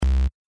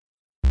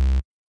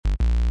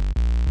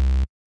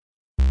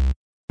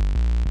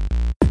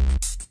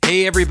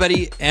Hey,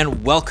 everybody,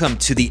 and welcome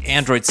to the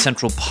Android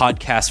Central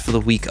podcast for the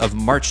week of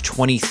March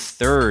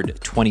 23rd,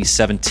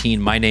 2017.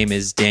 My name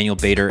is Daniel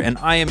Bader, and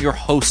I am your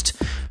host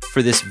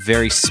for this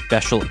very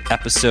special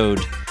episode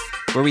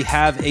where we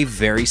have a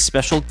very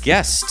special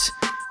guest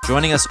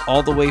joining us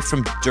all the way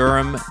from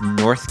Durham,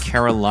 North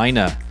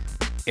Carolina,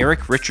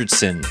 Eric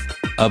Richardson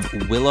of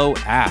Willow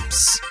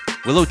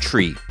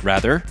Tree,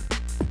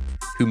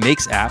 who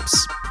makes apps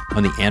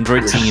on the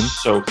Android team.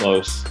 So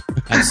close.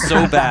 I'm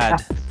so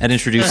bad at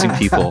introducing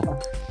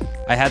people.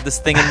 I had this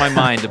thing in my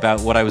mind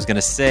about what I was going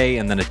to say,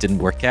 and then it didn't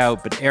work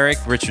out. But Eric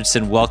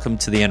Richardson, welcome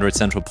to the Android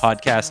Central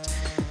podcast.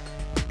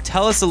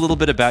 Tell us a little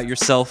bit about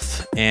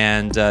yourself,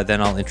 and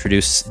then I'll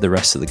introduce the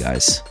rest of the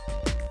guys.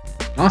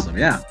 Awesome,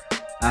 yeah.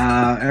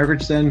 Eric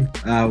Richardson,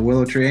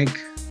 Willow Tree Inc.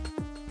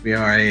 We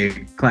are a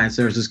client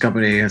services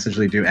company,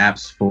 essentially do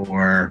apps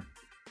for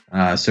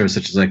services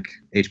such as like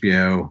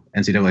HBO,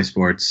 NCAA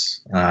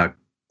sports,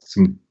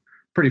 some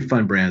pretty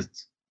fun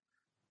brands.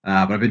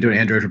 But I've been doing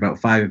Android for about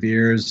 5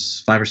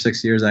 or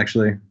 6 years,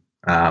 actually.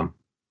 I'm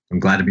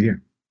glad to be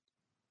here.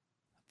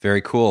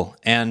 Very cool.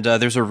 And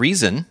there's a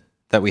reason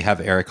that we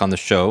have Eric on the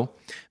show.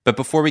 But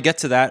before we get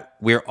to that,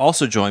 we're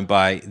also joined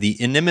by the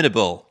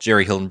inimitable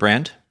Jerry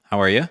Hildenbrand.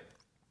 How are you?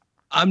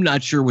 I'm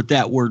not sure what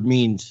that word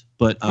means,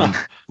 but I'm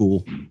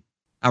cool.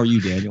 How are you,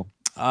 Daniel?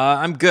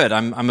 I'm good.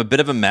 I'm a bit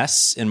of a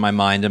mess in my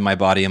mind and my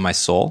body and my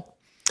soul.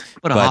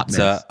 What a hot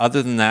mess.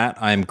 Other than that,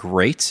 I'm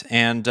great.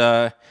 And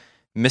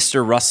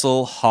Mr.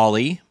 Russell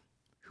Hawley,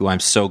 who I'm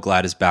so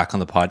glad is back on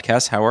the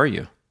podcast. How are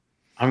you?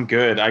 I'm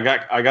good. I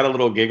got a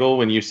little giggle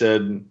when you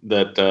said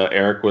that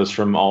Eric was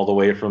from all the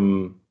way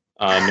from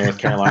North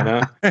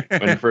Carolina.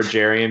 And for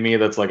Jerry and me,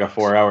 that's like a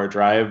 4-hour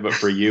drive, but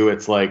for you,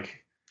 it's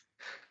like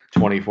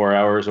 24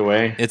 hours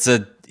away. It's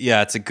a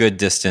good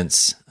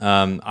distance.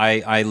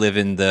 I live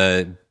in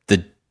the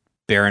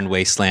barren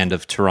wasteland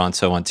of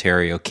Toronto,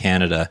 Ontario,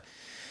 Canada.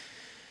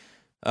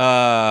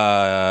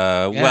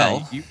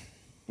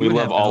 We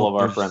love all of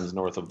our friends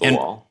north of the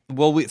wall.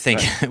 Well,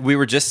 we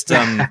were just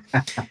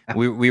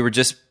we were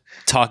just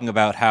talking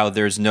about how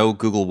there's no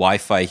Google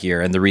Wi-Fi here,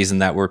 and the reason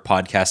that we're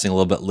podcasting a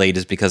little bit late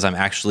is because I'm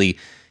actually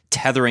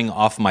tethering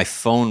off my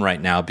phone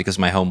right now because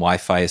my home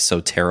Wi-Fi is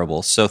so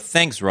terrible. So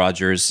thanks,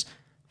 Rogers,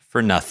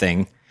 for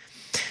nothing.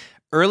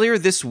 Earlier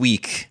this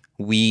week,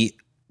 we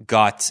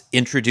got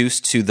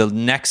introduced to the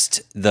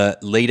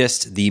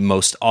latest, the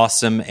most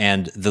awesome,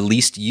 and the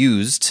least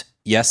used.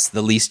 Yes,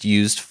 the least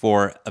used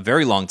for a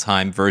very long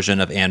time version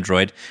of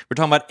Android. We're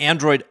talking about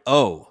Android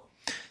O.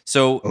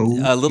 So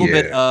a little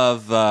bit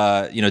of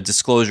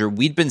disclosure.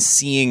 We'd been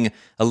seeing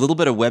a little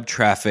bit of web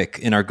traffic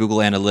in our Google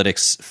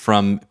Analytics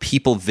from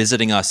people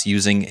visiting us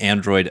using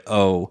Android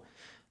O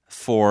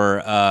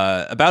for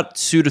about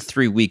 2 to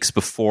 3 weeks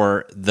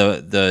before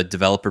the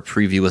developer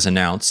preview was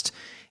announced.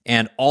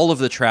 And all of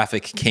the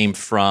traffic came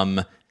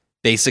from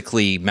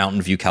basically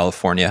Mountain View,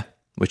 California,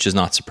 which is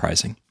not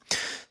surprising.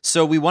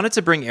 So we wanted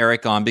to bring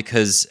Eric on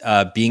because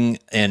being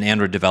an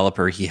Android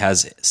developer, he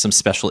has some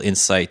special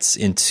insights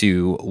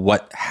into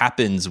what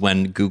happens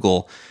when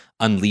Google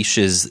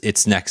unleashes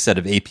its next set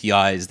of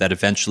APIs that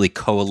eventually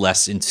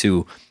coalesce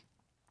into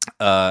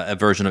a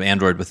version of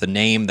Android with a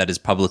name that is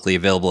publicly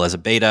available as a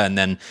beta, and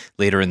then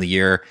later in the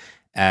year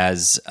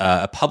as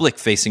a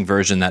public-facing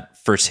version that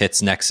first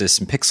hits Nexus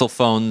and Pixel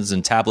phones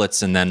and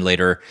tablets, and then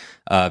later,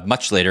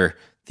 much later,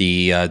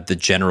 the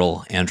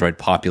general Android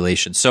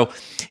population. So,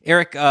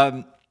 Eric,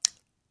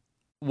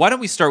 why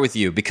don't we start with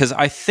you? Because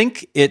I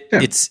think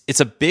it's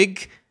a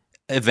big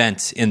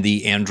event in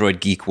the Android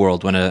geek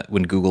world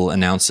when Google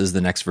announces the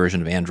next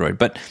version of Android.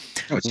 But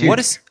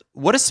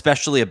what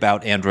especially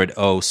about Android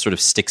O sort of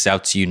sticks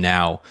out to you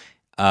now?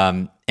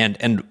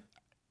 And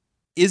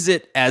is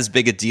it as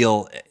big a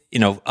deal,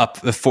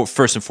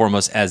 first and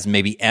foremost, as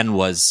maybe N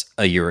was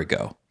a year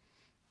ago?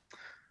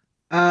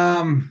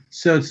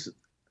 So it's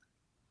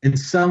in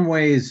some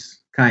ways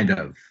kind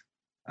of.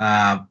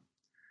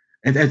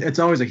 It's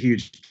always a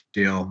huge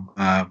deal,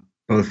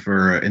 both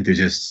for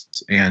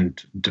enthusiasts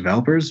and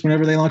developers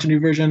whenever they launch a new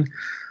version.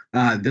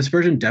 This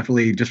version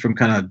definitely, just from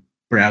kind of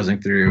browsing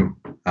through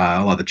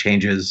a lot of the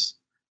changes,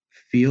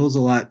 feels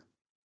a lot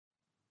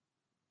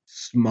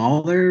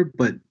smaller,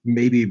 but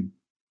maybe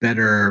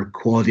better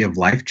quality of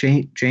life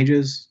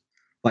changes,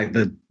 like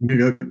the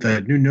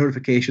new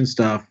notification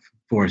stuff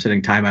for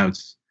setting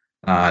timeouts,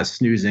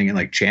 snoozing, and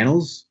like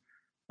channels.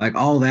 Like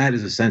all that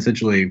is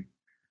essentially,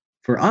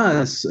 for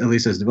us, at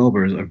least as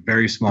developers, a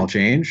very small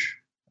change.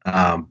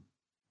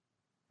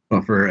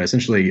 But for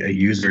essentially a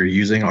user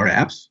using our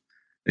apps,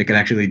 it can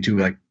actually do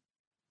like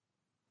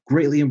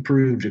greatly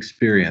improved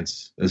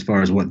experience as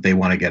far as what they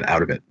want to get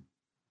out of it.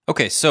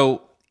 Okay,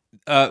 so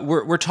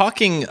we're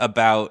talking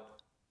about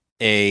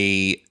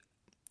a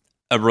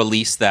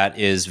release that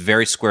is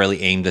very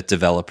squarely aimed at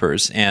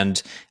developers,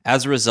 and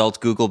as a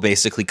result, Google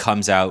basically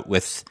comes out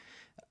with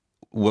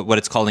what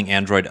it's calling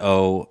Android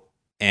O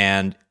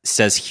and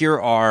says, here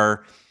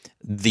are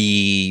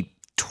the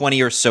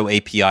 20 or so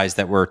APIs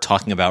that we're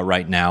talking about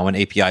right now. And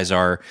APIs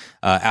are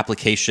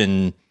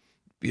application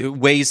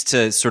ways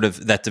to sort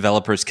of that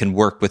developers can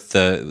work with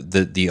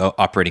the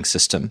operating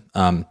system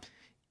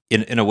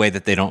in a way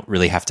that they don't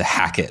really have to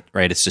hack it,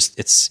 right? It's just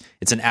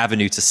it's an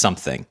avenue to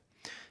something,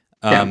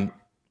 and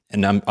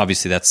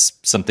obviously that's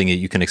something that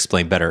you can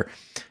explain better.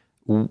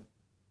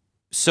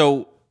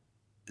 So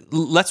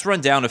let's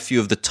run down a few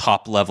of the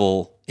top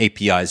level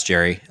APIs,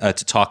 Jerry, to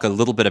talk a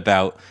little bit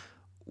about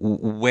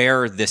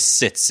where this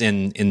sits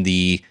in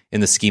the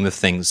scheme of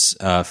things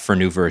for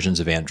new versions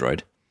of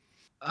Android.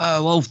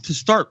 Well, to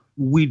start,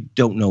 we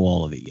don't know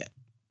all of it yet.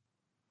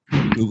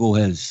 Google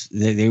has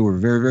they were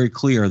very, very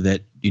clear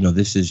that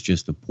this is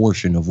just a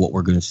portion of what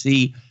we're going to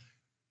see.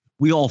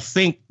 We all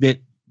think that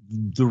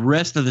the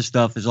rest of the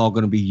stuff is all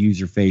going to be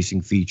user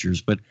facing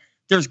features, but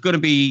there's going to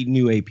be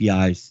new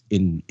APIs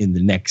in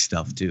the next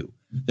stuff too.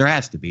 There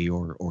has to be,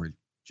 or it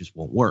just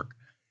won't work.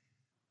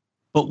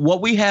 But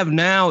what we have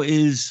now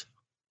is,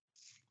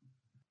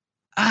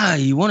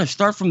 you want to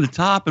start from the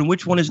top, and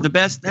which one is the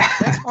best?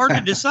 That's hard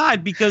to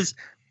decide, because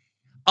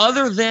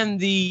other than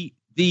the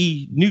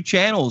new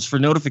channels for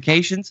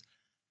notifications,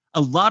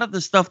 a lot of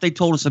the stuff they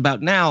told us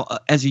about now,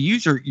 as a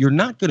user, you're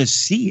not going to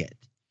see it.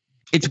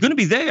 It's going to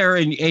be there,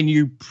 and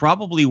you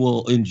probably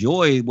will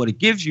enjoy what it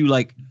gives you.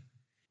 Like,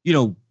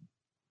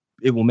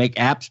 it will make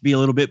apps be a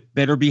little bit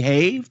better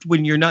behaved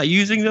when you're not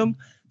using them.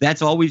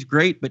 That's always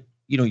great, but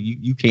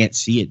you can't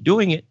see it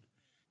doing it.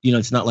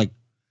 It's not like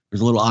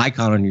there's a little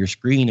icon on your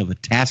screen of a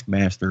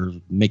taskmaster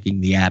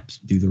making the apps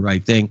do the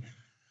right thing.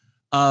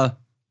 My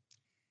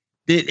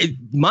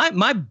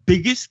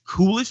biggest,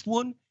 coolest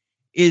one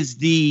is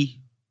the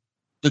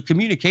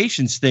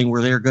communications thing,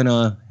 where they're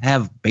gonna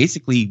have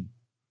basically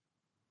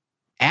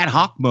ad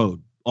hoc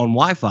mode on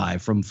Wi-Fi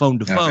from phone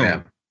to phone.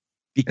 Yeah.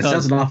 Because it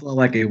sounds an awful lot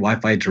like a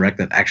Wi-Fi Direct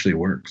that actually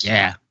works.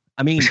 Yeah,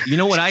 I mean, you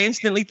know what I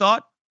instantly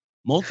thought?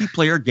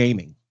 Multiplayer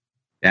gaming.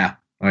 Yeah.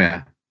 Oh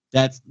yeah.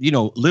 That's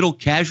little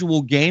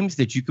casual games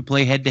that you could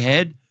play head to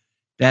head.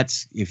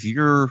 That's, if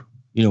you're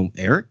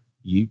Eric,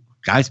 you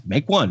guys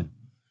make one.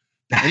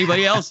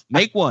 Anybody else,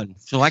 make one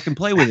so I can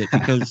play with it,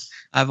 because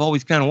I've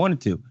always kind of wanted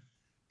to.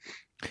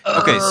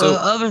 Okay, so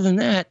other than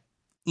that,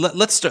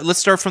 let's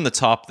start from the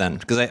top then,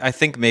 because I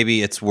think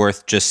maybe it's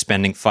worth just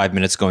spending 5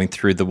 minutes going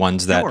through the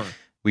ones that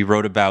we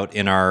wrote about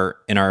in our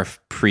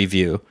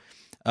preview.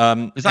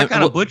 Because I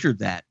kind of butchered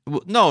that.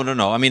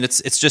 No. I mean,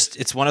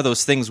 it's one of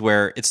those things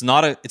where it's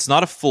not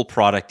a full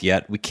product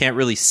yet. We can't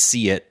really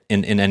see it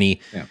in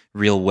any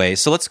real way.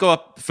 So let's go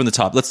up from the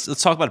top. Let's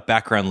talk about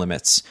background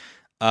limits.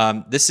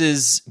 This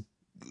is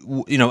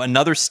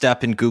another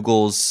step in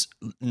Google's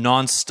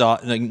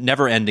nonstop,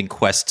 never-ending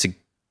quest to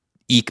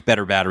eke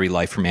better battery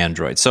life from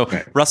Android. So,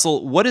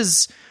 Russell, what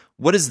does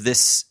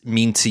this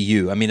mean to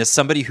you? I mean, as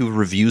somebody who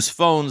reviews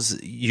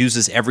phones,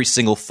 uses every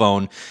single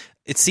phone,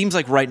 it seems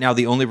like right now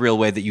the only real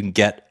way that you can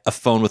get a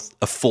phone with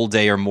a full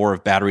day or more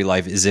of battery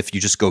life is if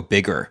you just go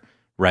bigger,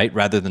 right,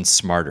 rather than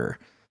smarter.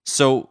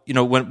 So,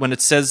 when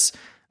it says,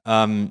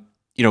 when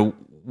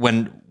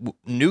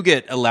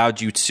Nougat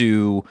allowed you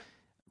to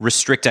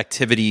restrict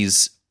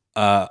activities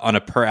on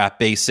a per app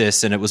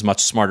basis, and it was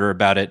much smarter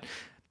about it,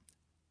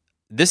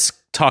 this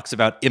talks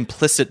about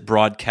implicit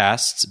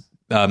broadcasts,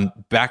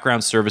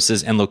 background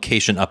services, and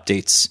location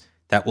updates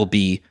that will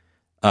be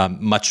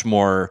much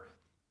more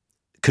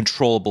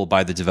controllable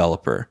by the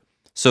developer.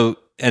 So,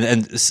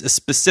 and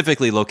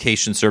specifically,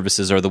 location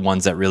services are the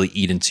ones that really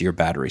eat into your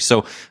battery.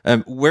 So,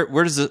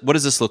 what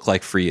does this look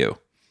like for you?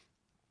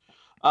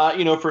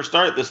 For a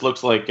start, this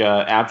looks like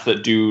apps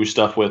that do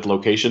stuff with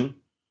location,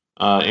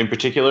 in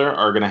particular,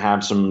 are going to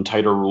have some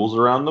tighter rules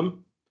around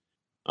them.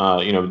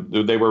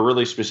 They were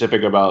really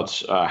specific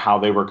about how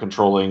they were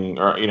controlling,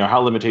 or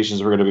how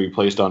limitations were going to be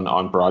placed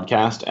on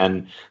broadcast,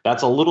 and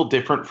that's a little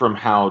different from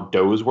how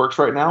DOS works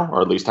right now,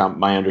 or at least how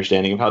my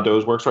understanding of how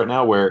DOS works right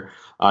now, where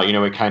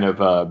it kind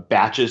of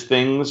batches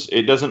things.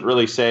 It doesn't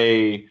really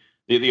say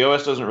the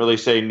OS doesn't really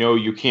say no,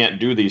 you can't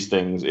do these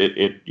things.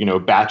 It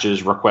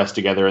batches requests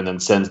together and then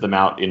sends them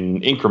out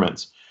in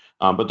increments.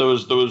 But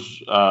those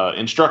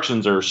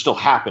instructions are still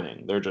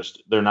happening.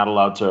 They're not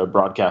allowed to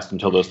broadcast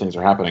until those things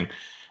are happening.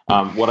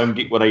 What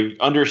I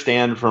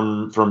understand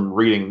from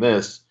reading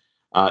this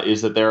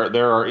is that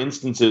there are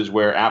instances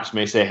where apps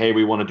may say, "Hey,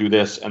 we want to do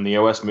this," and the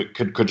OS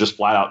could just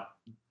flat out,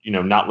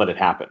 not let it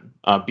happen.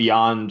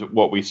 Beyond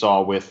what we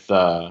saw with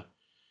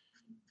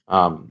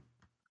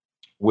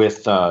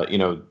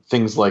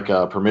things like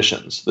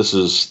permissions. This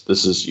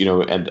is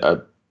and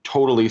a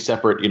totally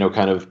separate,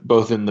 kind of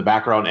both in the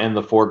background and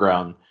the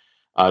foreground.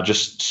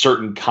 Just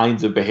certain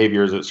kinds of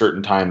behaviors at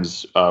certain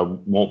times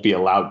won't be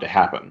allowed to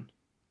happen.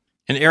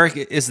 And Eric,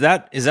 is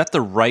that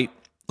the right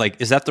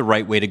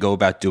way to go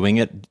about doing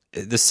it?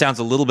 This sounds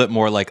a little bit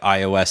more like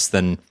iOS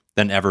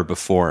than ever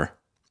before.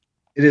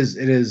 It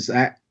is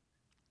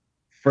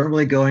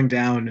firmly going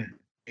down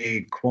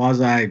a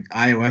quasi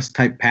iOS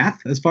type path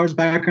as far as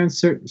background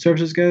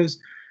services goes.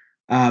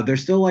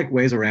 There's still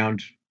ways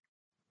around.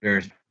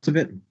 There's of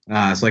it,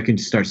 so I can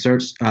start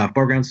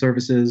foreground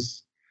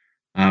services,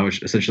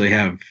 which essentially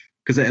have,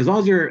 because as long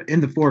as you're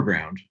in the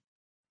foreground,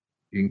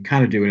 you can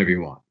kind of do whatever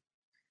you want.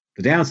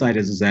 The downside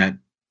is that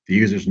the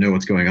users know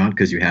what's going on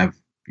because you have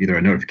either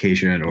a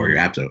notification or your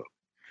app's open.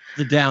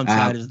 The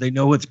downside is they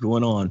know what's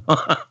going on.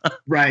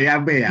 Right. Yeah.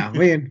 But yeah. I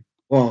mean,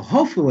 well,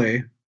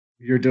 hopefully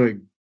you're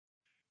doing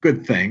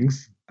good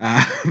things.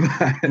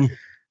 But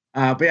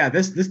yeah,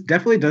 this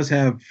definitely does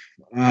have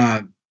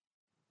a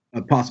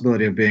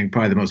possibility of being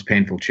probably the most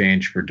painful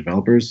change for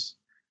developers,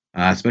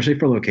 especially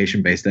for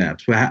location-based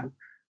apps. Well,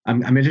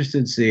 I'm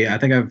interested to see. I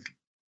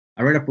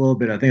read up a little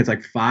bit. I think it's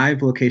like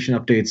 5 location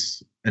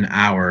updates an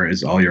hour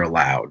is all you're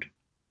allowed.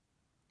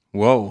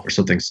 Whoa. Or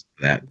something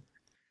like that.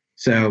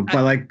 So,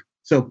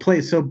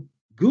 so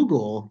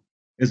Google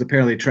is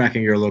apparently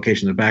tracking your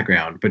location in the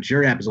background, but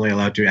your app is only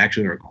allowed to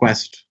actually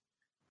request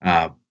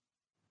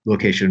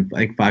location, I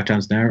think 5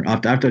 times an hour. I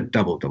have to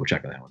double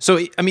check on that one. So,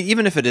 I mean,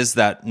 even if it is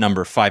that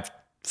number 5,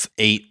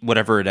 8,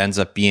 whatever it ends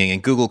up being,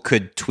 and Google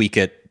could tweak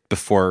it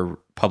before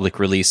public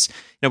release.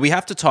 Now, we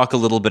have to talk a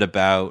little bit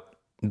about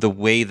the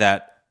way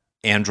that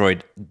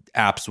Android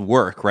apps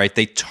work, right?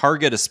 They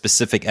target a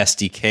specific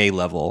SDK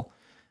level.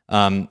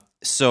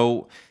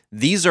 So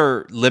these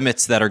are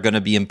limits that are going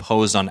to be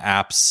imposed on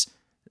apps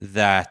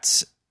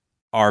that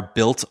are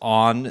built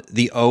on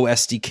the O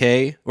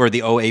SDK or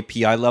the O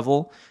API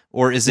level,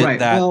 or is it right.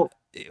 that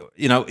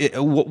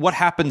what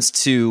happens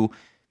to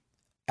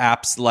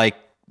apps like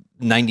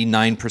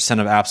 99%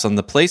 of apps on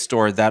the Play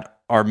Store that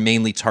are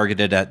mainly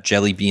targeted at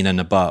Jelly Bean and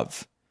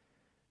above?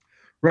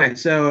 Right.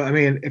 So, I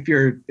mean, if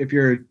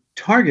you're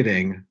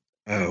targeting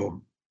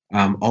O,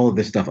 all of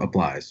this stuff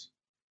applies.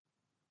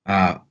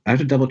 I have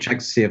to double check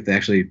to see if they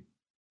actually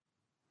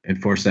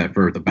enforce that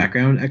for the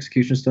background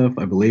execution stuff.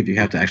 I believe you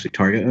have to actually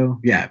target O.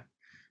 Yeah.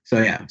 So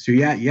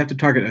you have to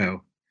target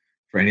O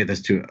for any of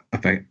this to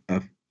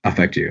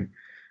affect you.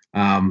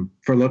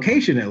 For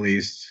location, at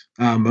least,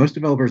 most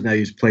developers now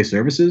use Play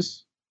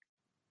Services,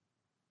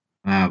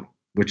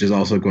 which is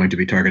also going to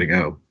be targeting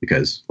O,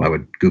 because why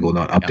would Google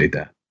not update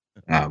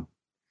that?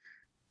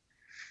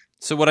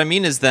 So what I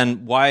mean is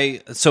then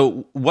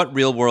what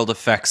real world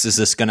effects is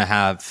this going to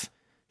have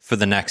for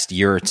the next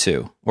year or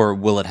two? Or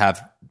will it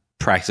have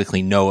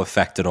practically no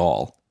effect at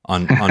all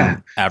on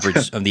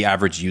the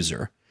average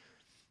user?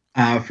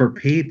 For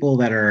people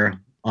that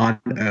are on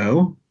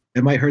O,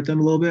 it might hurt them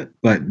a little bit,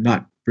 but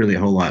not really a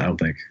whole lot, I don't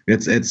think.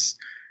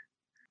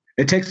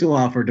 It takes a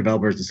while for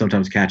developers to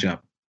sometimes catch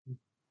up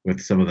with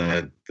some of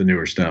the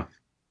newer stuff.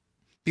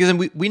 Because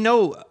we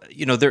know,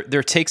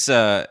 there takes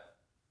a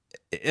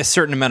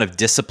certain amount of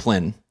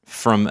discipline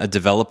from a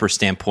developer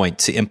standpoint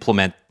to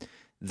implement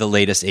the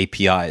latest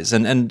APIs.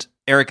 And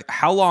Eric,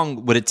 how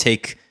long would it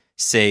take,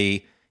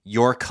 say,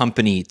 your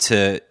company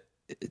to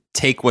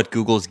take what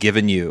Google's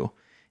given you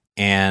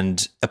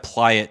and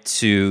apply it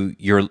to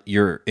your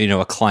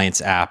a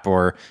client's app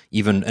or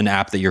even an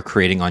app that you're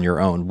creating on your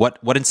own?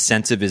 What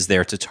incentive is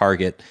there to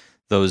target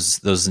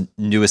those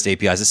newest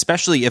APIs,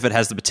 especially if it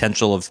has the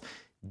potential of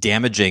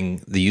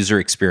damaging the user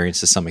experience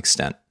to some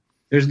extent?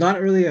 There's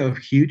not really a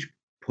huge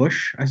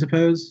push, I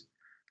suppose.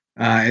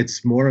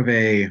 It's more of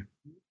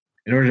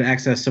in order to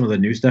access some of the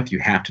new stuff, you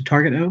have to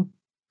target O.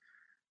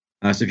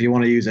 So if you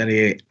want to use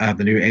any of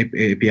the new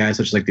APIs,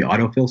 such as like the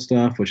autofill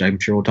stuff, which I'm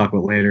sure we'll talk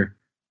about later,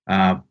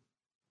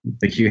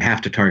 like you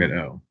have to target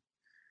O.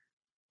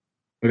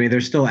 I mean,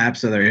 there's still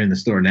apps that are in the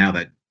store now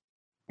that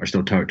are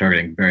still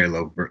targeting very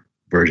low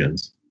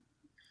versions.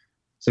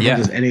 So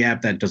just any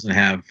app that doesn't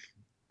have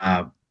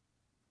the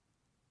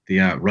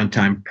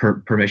runtime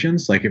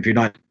permissions, like if you're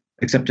not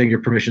accepting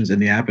your permissions in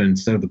the app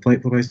instead of the Play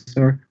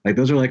Store, like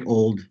those are like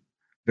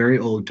very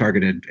old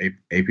targeted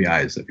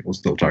APIs that people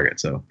still target.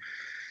 So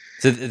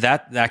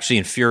that actually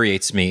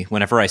infuriates me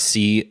whenever I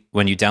see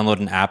when you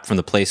download an app from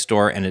the Play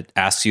Store and it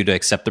asks you to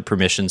accept the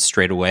permissions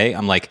straight away.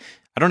 I'm like,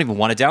 I don't even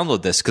want to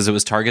download this because it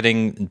was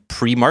targeting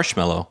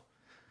pre-Marshmallow.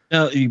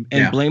 No,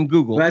 blame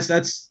Google. That's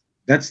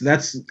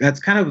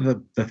kind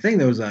of the thing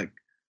that was like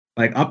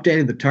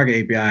updating the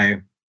target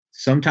API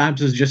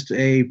sometimes is just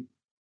a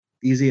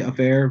easy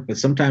affair, but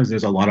sometimes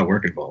there's a lot of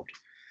work involved.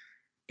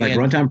 Like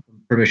runtime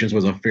permissions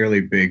was a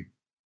fairly big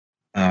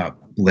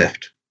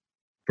lift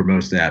for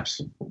most apps.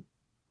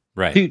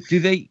 Right.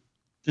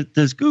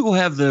 Does Google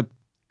have the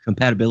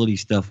compatibility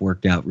stuff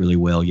worked out really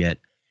well yet?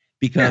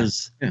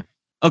 Because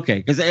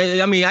because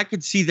I mean, I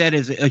could see that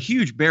as a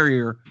huge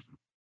barrier.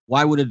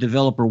 Why would a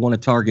developer want to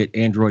target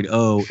Android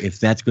O if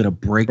that's going to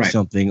break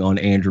something on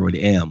Android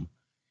M?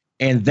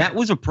 And that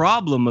was a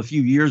problem a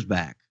few years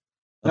back.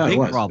 Big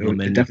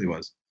problem. It definitely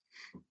was.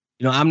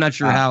 I'm not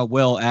sure how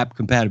well app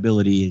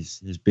compatibility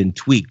has been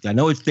tweaked. I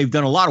know they've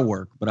done a lot of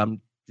work, but I'm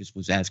just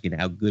was asking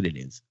how good it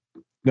is.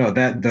 No,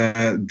 that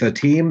the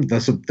team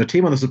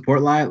on the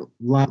support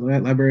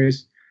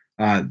libraries,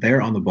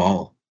 they're on the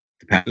ball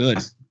the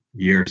past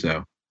year or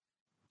so.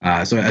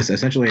 So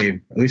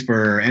essentially, at least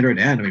for Android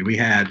N, I mean, we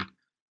had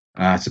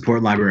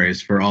support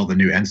libraries for all the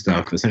new N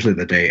stuff essentially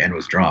the day N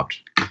was dropped.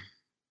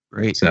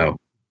 Great. So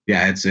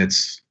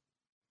it's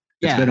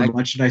been a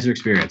much nicer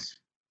experience.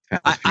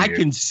 I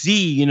can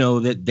see,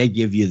 that they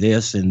give you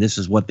this and this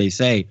is what they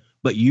say,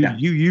 but you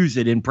use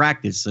it in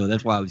practice, so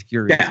that's why I was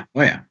curious. Yeah.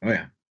 Oh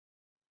yeah.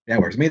 Yeah, it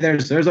works. I mean,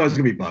 there's always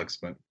gonna be bugs,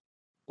 but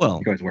Well,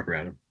 you can always work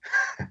around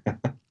them.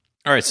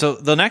 All right, so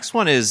the next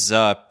one is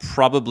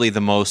probably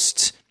the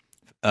most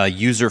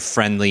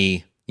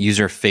user-friendly,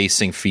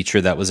 user-facing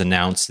feature that was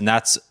announced, and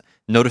that's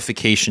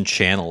notification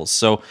channels.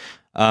 So,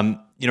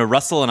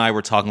 Russell and I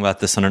were talking about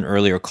this on an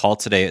earlier call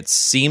today. It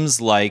seems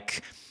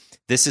like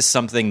this is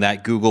something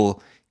that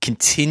Google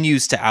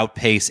continues to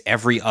outpace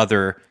every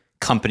other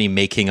company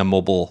making a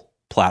mobile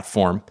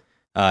platform.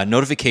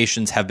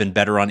 Notifications have been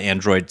better on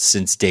Android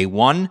since day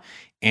one,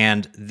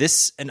 and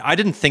I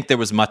didn't think there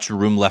was much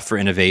room left for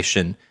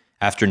innovation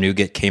after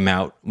Nougat came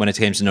out when it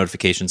came to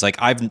notifications. Like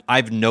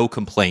I've no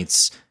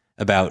complaints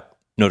about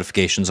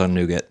notifications on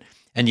Nougat,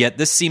 and yet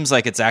this seems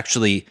like it's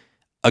actually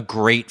a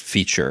great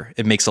feature.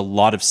 It makes a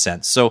lot of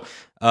sense. So,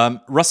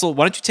 Russell,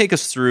 why don't you take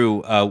us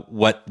through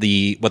what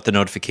the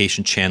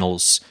notification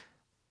channels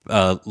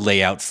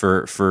lay out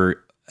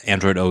for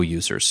Android O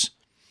users?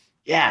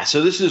 Yeah,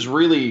 so this is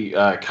really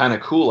kind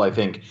of cool, I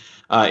think.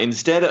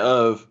 Instead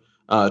of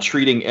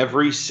treating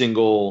every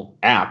single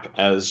app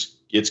as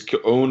its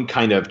own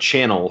kind of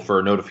channel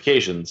for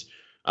notifications,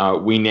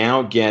 we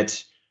now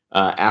get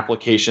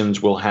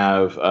applications will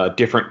have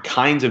different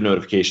kinds of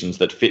notifications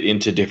that fit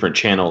into different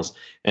channels,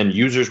 and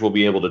users will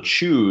be able to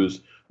choose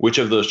which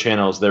of those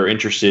channels they're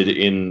interested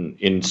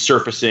in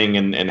surfacing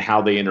and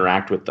how they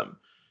interact with them,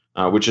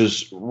 which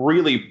is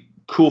really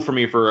cool for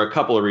me for a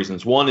couple of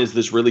reasons. One is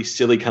this really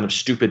silly kind of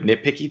stupid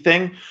nitpicky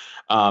thing.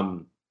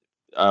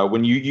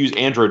 When you use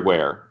Android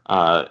Wear,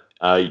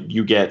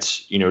 you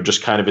get,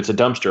 just kind of, it's a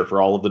dumpster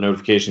for all of the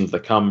notifications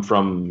that come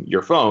from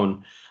your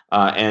phone.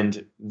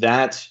 And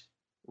that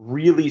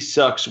really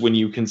sucks when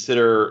you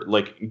consider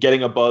like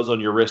getting a buzz on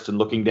your wrist and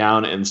looking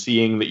down and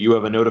seeing that you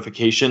have a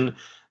notification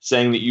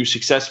saying that you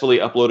successfully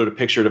uploaded a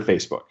picture to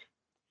Facebook.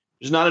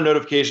 There's not a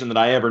notification that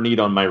I ever need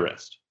on my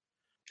wrist.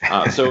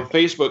 So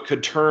Facebook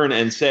could turn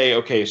and say,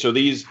 okay, so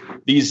these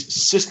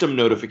system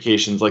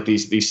notifications, like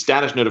these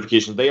status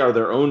notifications, they are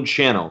their own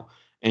channel,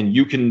 and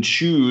you can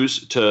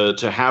choose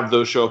to have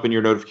those show up in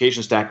your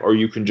notification stack, or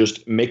you can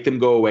just make them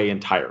go away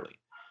entirely.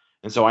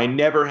 And so I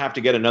never have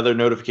to get another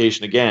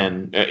notification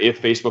again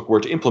if Facebook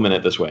were to implement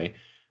it this way.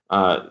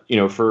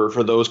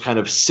 For those kind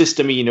of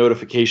system-y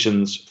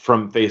notifications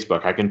from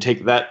Facebook, I can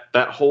take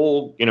that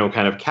whole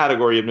kind of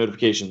category of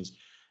notifications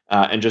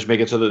and just make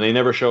it so that they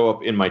never show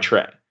up in my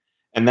tray.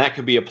 And that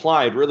could be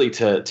applied really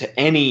to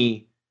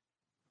any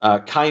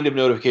kind of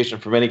notification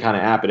from any kind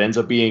of app. It ends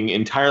up being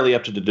entirely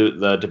up to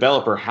the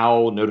developer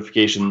how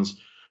notifications,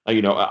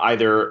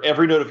 either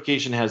every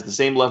notification has the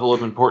same level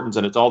of importance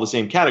and it's all the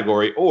same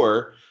category,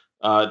 or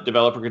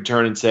developer could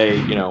turn and say,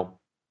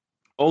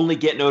 only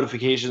get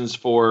notifications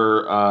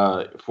for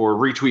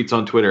retweets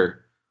on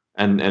Twitter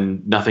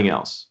and nothing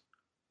else.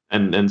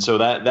 And so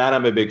that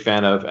I'm a big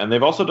fan of. And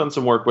they've also done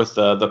some work with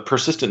the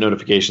persistent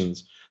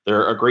notifications.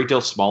 They're a great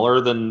deal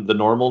smaller than the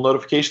normal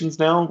notifications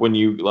now when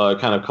you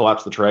kind of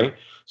collapse the tray.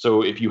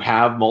 So if you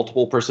have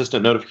multiple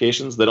persistent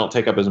notifications, they don't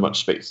take up as much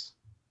space.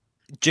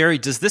 Jerry,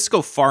 does this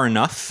go far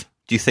enough?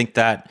 Do you think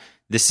that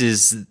this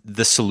is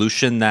the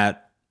solution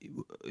that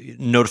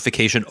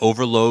notification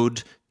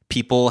overload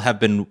people have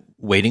been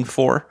waiting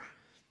for?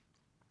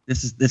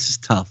 This is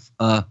tough.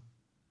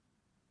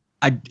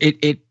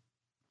 It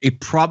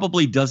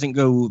probably doesn't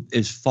go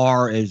as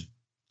far as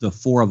the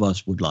four of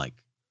us would like.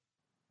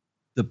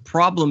 The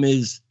problem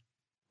is,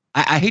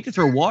 I hate to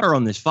throw water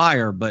on this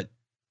fire, but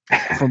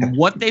from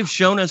what they've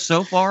shown us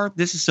so far,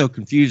 this is so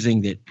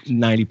confusing that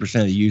 90%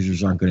 of the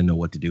users aren't going to know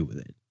what to do with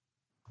it.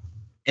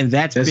 And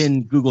that's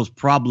been Google's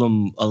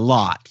problem a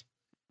lot.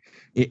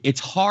 It's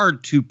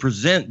hard to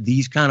present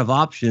these kind of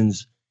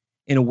options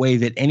in a way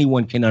that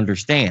anyone can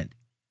understand.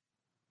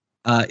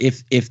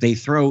 If they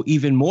throw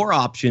even more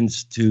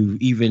options to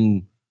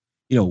even,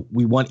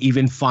 we want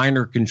even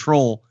finer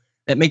control,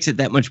 that makes it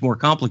that much more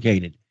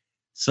complicated.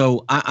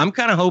 So I'm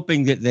kind of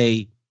hoping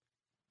that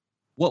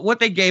what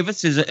they gave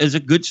us is a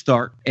good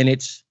start, and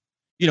it's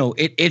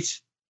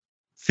it's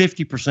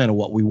 50% of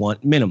what we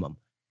want minimum,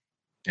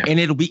 and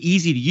it'll be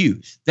easy to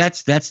use.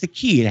 That's the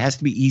key. It has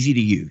to be easy to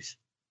use.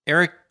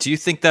 Eric, do you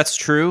think that's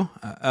true?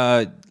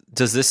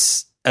 Does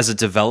this, as a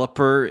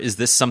developer, is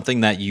this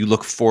something that you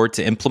look forward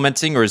to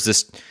implementing, or is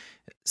this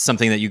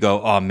something that you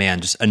go, oh man,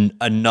 just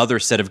another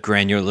set of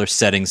granular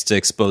settings to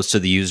expose to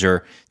the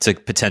user to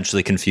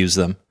potentially confuse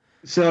them?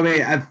 So I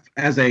mean,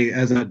 as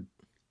a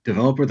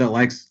developer that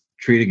likes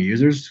treating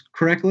users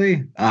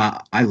correctly,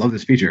 I love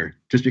this feature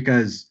just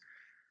because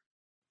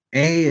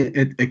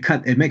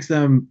it makes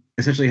them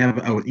essentially have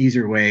an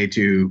easier way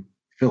to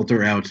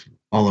filter out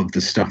all of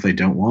the stuff they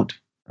don't want,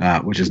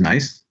 which is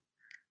nice.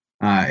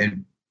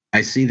 And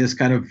I see this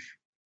kind of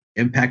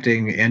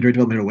impacting Android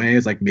development in a way.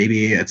 It's like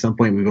maybe at some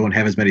point we won't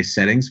have as many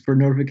settings for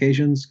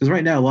notifications, because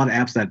right now a lot of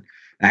apps that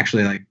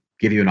actually like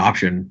give you an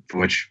option for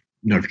which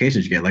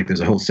notifications you get, like there's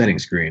a whole setting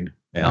screen.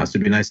 So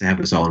it'd be nice to have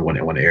this all in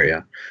one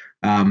area.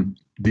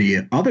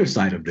 The other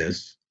side of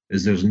this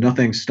is there's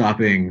nothing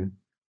stopping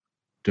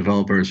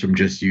developers from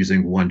just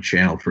using one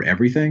channel for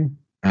everything.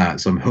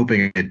 So I'm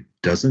hoping it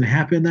doesn't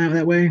happen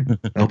that way.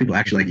 I hope people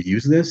actually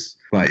use this,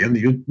 but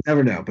you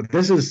never know. But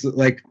this is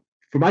like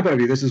from my point of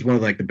view, this is one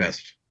of like the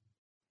best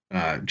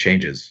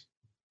changes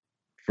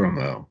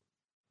from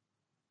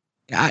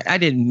I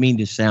didn't mean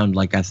to sound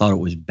like I thought it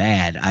was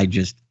bad.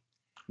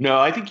 No,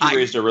 I think you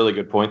raised a really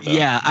good point, though.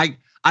 Yeah,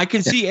 I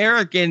can see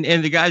Eric and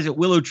the guys at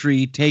Willow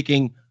Tree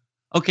taking,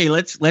 okay,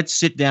 let's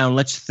sit down,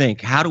 let's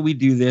think. How do we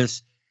do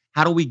this?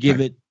 How do we give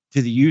it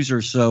to the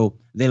user so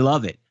they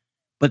love it?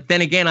 But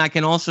then again, I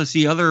can also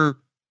see other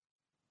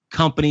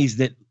companies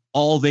that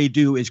all they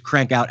do is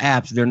crank out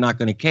apps. They're not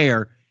going to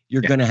care.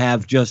 You're going to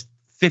have just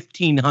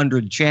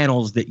 1,500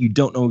 channels that you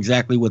don't know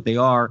exactly what they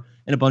are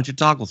and a bunch of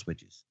toggle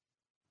switches.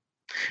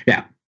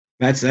 Yeah,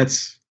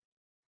 that's.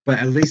 But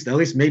at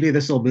least maybe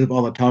this will move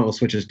all the toggle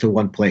switches to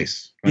one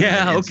place. Right?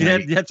 Yeah,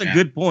 okay, that's a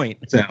good point.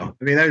 So I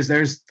mean,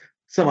 there's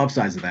some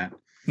upsides of that.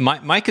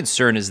 My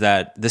concern is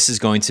that this is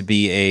going to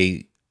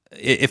be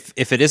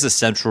if it is a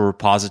central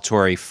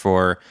repository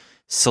for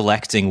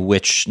selecting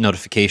which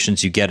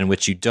notifications you get and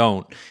which you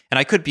don't. And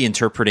I could be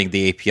interpreting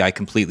the API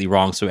completely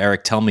wrong, so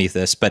Eric, tell me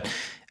this, but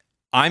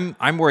I'm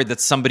worried that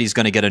somebody's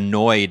going to get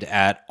annoyed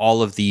at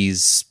all of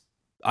these,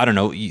 I don't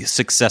know,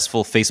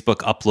 successful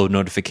Facebook upload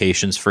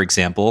notifications, for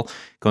example,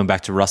 going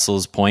back to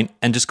Russell's point,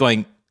 and just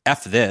going,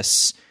 F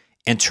this,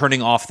 and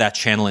turning off that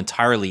channel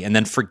entirely, and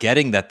then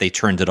forgetting that they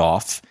turned it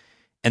off,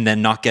 and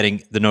then not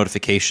getting the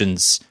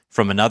notifications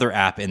from another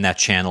app in that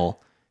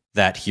channel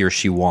that he or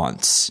she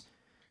wants.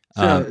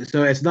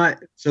 So it's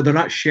not. So they're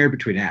not shared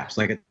between apps.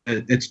 Like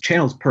it's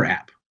channels per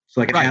app. So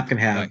like an app can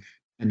have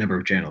a number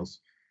of channels.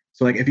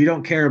 So like if you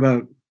don't care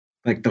about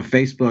like the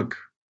Facebook,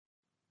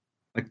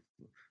 like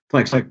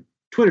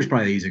Twitter's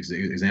probably the easiest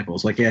example.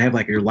 It's like you have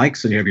like your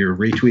likes and you have your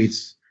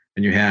retweets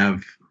and you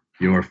have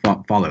your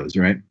follows,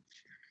 right?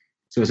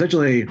 So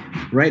essentially,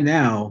 right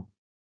now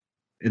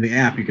in the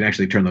app, you can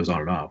actually turn those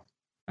on and off.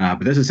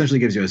 But this essentially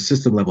gives you a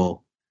system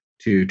level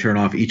to turn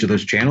off each of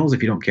those channels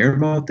if you don't care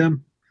about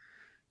them.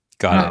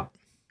 Got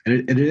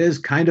it. And it is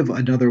kind of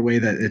another way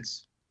that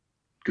it's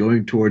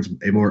going towards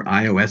a more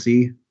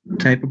iOS-y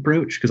type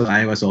approach, because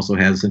iOS also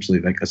has essentially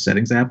like a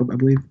settings app, I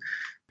believe,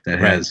 that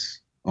has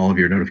all of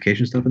your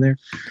notification stuff in there.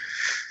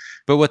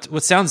 But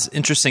what sounds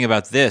interesting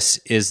about this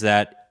is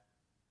that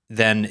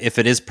then if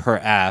it is per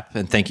app,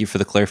 and thank you for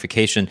the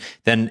clarification,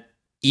 then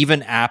even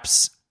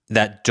apps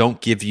that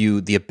don't give you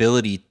the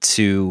ability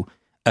to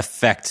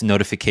affect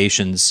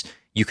notifications,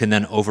 you can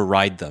then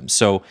override them.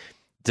 So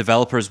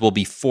developers will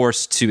be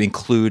forced to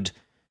include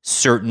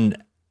certain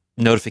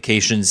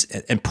notifications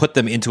and put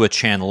them into a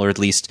channel, or at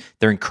least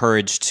they're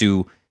encouraged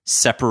to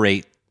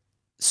separate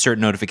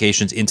certain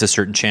notifications into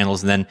certain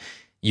channels, and then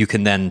you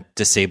can then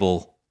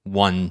disable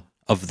one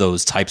of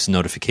those types of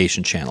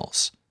notification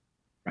channels.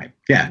 Right.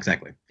 Yeah,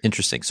 exactly.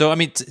 Interesting. So, I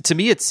mean, to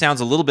me, it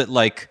sounds a little bit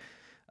like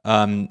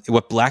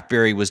what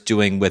BlackBerry was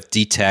doing with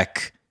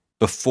DTEC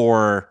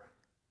before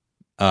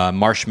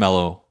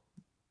Marshmallow,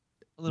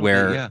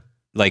 where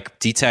like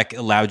DTEC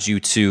allowed you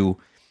to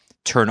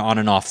turn on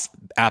and off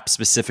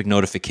app-specific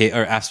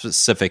or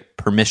app-specific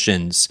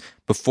permissions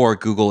before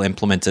Google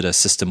implemented a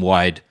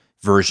system-wide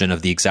version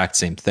of the exact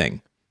same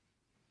thing.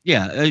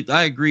 Yeah,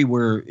 I agree.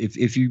 Where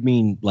if you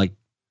mean like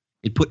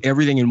it put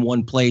everything in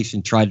one place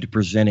and tried to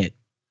present it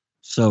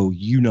so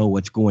you know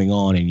what's going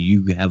on and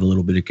you have a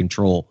little bit of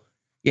control.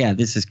 Yeah,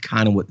 this is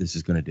kind of what this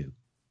is going to do.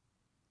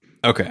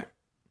 Okay.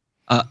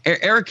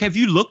 Eric, have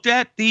you looked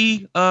at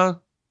the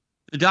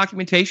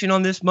documentation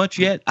on this much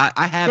yet?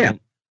 I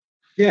haven't.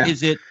 Yeah.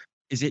 Is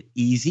it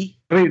easy?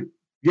 I mean,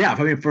 yeah.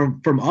 I mean,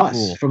 from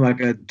us, from like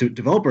a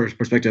developer's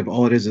perspective,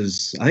 all it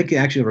is I think they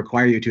actually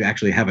require you to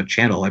actually have a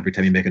channel every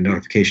time you make a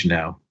notification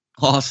now.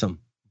 Awesome.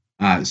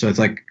 So it's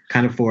like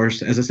kind of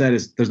forced. As I said,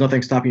 there's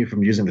nothing stopping you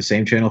from using the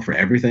same channel for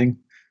everything.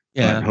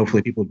 Yeah. But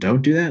hopefully people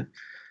don't do that.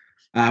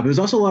 But there's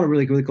also a lot of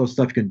really, really cool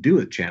stuff you can do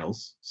with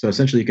channels. So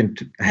essentially you can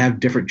have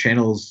different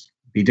channels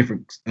be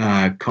different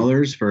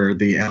colors for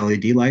the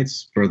LED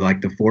lights for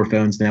like the 4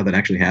 phones now that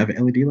actually have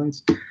LED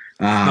lights.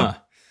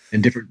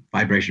 And different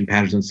vibration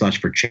patterns and such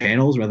for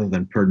channels rather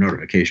than per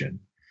notification.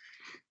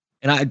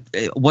 And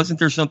wasn't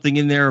there something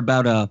in there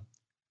about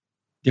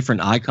different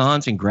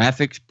icons and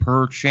graphics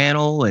per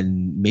channel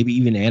and maybe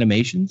even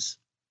animations?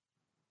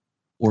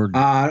 Or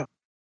I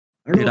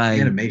don't know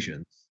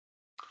animations.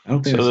 I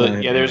don't think so.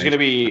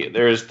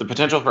 There's the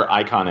potential for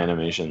icon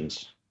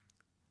animations.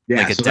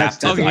 Yeah, like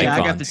adaptive icons. I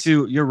got the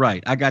two. You're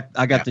right. I got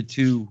the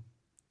two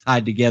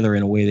tied together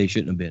in a way they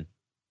shouldn't have been.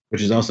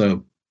 Which is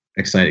also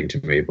exciting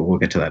to me, but we'll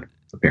get to that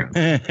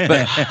apparently.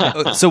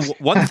 But so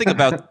one thing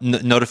about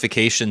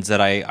notifications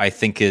that I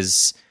think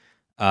is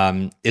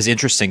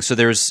interesting. So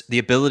there's the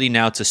ability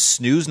now to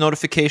snooze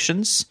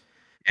notifications,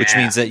 which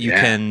means that you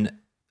can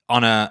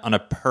on a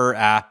per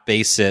app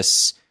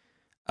basis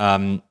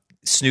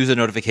snooze a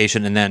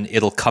notification and then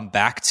it'll come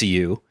back to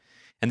you.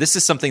 And this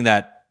is something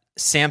that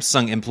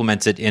Samsung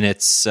implemented in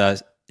its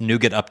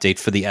Nougat update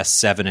for the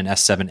S7 and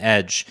S7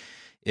 Edge.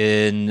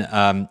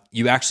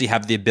 You actually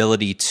have the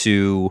ability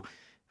to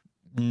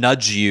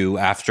nudge you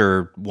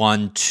after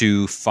 1,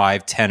 2,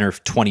 5, 10, or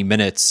 20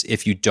 minutes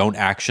if you don't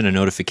action a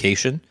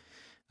notification,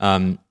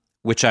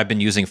 which I've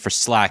been using for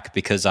Slack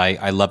because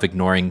I love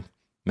ignoring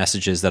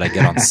messages that I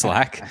get on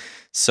Slack.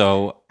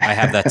 So I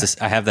have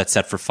that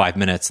set for 5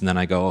 minutes, and then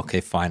I go,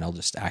 okay, fine, I'll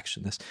just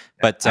action this.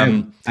 But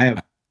I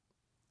have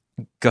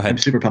go ahead. I'm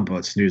super pumped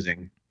about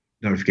snoozing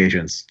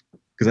notifications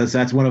because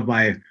that's one of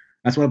my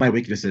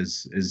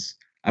weaknesses. Is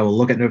I will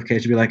look at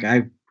notifications and be like,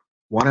 I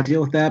want to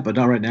deal with that, but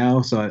not right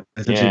now. So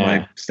essentially,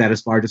 my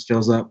status bar just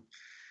fills up.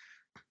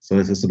 So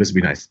this would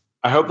be nice.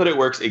 I hope that it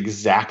works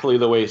exactly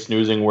the way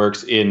snoozing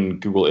works in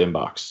Google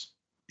Inbox.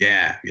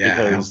 Yeah.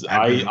 Because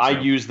I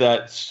use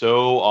that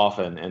so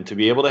often, and to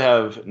be able to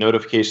have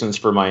notifications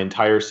for my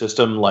entire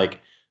system, like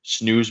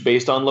snooze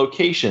based on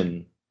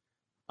location,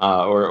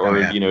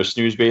 or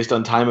snooze based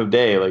on time of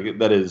day, like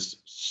that is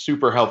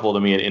super helpful to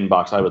me in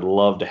Inbox. I would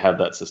love to have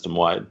that system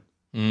wide.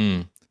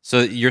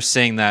 So you're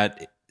saying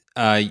that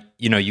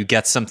you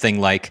get something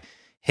like,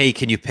 hey,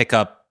 can you pick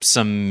up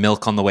some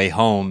milk on the way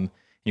home? And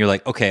you're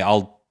like, okay,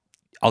 I'll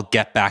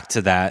get back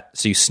to that.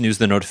 So you snooze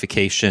the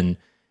notification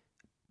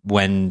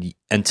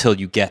until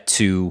you get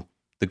to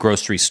the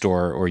grocery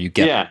store, or you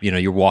get,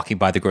 you're walking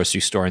by the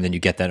grocery store, and then you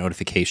get that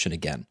notification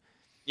again.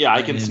 Yeah,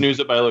 I can snooze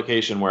it by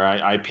location where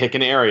I pick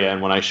an area,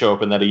 and when I show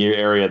up in that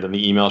area, then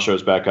the email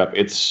shows back up.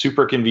 It's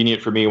super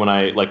convenient for me when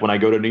I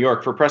go to New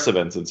York for press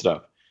events and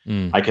stuff.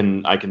 I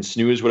can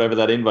snooze whatever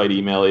that invite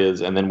email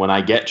is, and then when I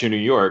get to New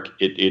York,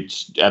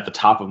 it's at the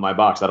top of my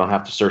box. I don't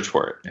have to search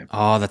for it. Yeah.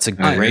 Oh, that's a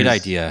great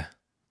idea.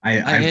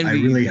 I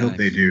really hope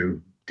they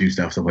do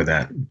stuff like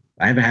that.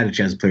 I haven't had a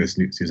chance to play with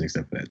snoozing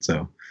stuff yet,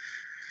 so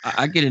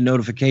I get a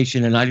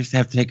notification and I just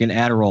have to take an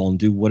Adderall and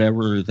do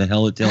whatever the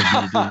hell it tells me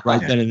to do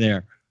right then and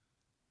there.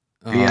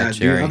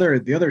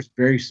 The other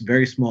very,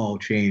 very small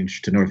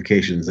change to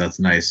notifications that's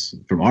nice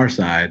from our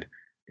side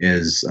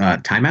is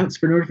timeouts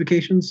for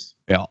notifications.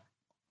 Yeah.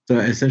 So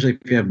essentially,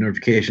 if you have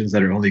notifications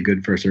that are only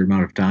good for a certain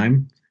amount of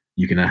time,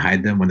 you can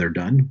hide them when they're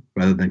done,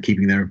 rather than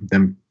keeping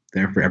them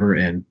there forever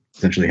and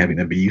essentially having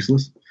them be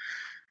useless.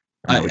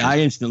 I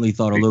instantly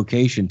thought a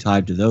location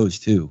tied to those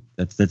too.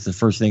 That's the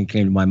first thing that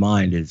came to my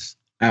mind is.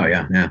 Oh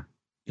yeah.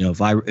 If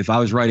I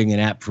was writing an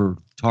app for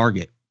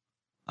Target,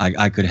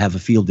 I could have a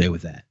field day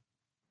with that.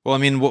 Well, I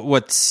mean,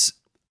 what's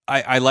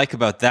I like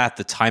about that,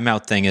 the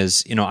timeout thing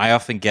is, I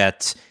often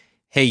get,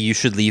 hey, you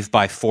should leave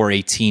by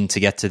 4:18 to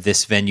get to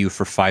this venue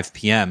for 5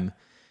 p.m.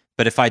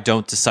 But if I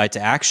don't decide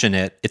to action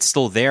it, it's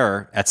still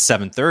there at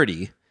 7:30.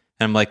 And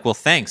I'm like, well,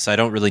 thanks. I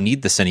don't really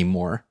need this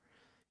anymore.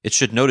 It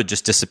should know to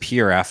just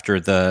disappear after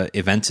the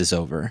event is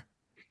over.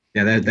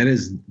 Yeah, that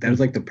is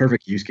like the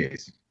perfect use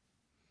case.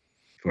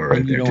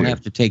 And you don't have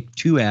to take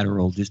 2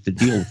 Adderall just to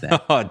deal with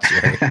that. Oh,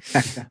 Jerry.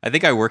 I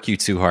think I work you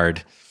too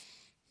hard.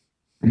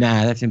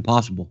 Nah, that's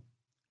impossible.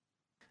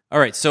 All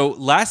right, so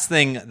last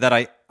thing that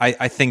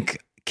I think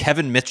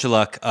Kevin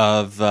Michaluk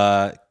of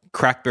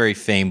Crackberry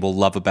fame will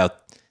love about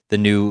the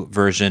new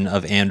version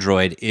of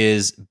Android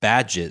is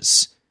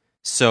badges.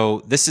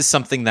 So this is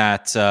something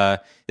that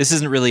this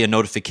isn't really a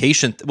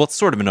notification. Well, it's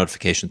sort of a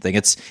notification thing.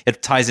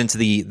 It ties into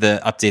the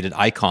updated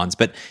icons.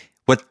 But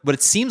what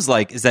it seems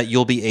like is that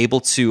you'll be able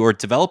to, or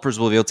developers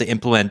will be able to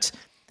implement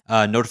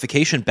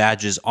notification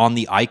badges on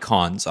the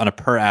icons on a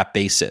per app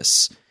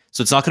basis.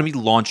 So it's not going to be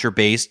launcher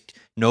based.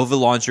 Nova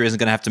Launcher isn't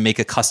going to have to make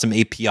a custom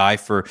API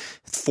for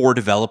 4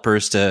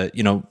 developers to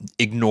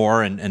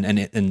ignore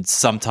and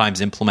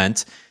sometimes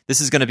implement.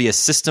 This is going to be a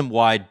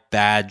system-wide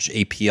badge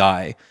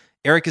API.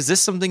 Eric, is this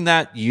something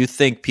that you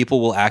think people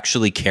will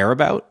actually care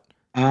about?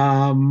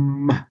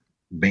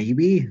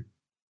 Maybe.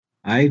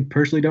 I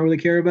personally don't really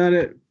care about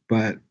it,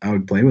 but I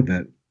would play with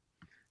it.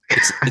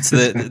 It's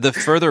the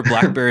further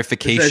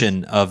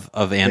BlackBerryfication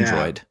of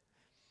Android. Yeah.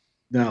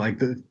 No, I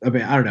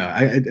don't know.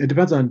 It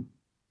depends on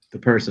the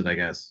person, I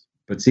guess.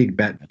 But seeing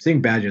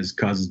badges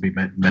causes me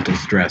mental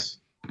stress.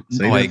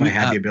 So even if I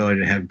had the ability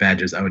to have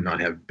badges, I would not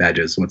have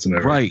badges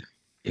whatsoever. Right.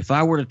 If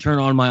I were to turn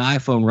on my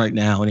iPhone right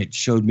now and it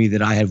showed me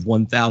that I have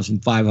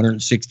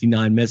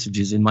 1,569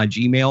 messages in my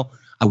Gmail,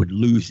 I would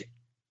lose it.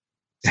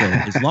 So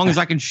as long as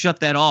I can shut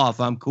that off,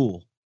 I'm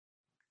cool.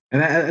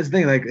 And that's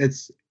the thing.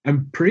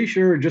 I'm pretty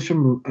sure just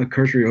from a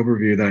cursory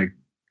overview that I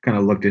kind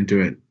of looked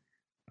into it,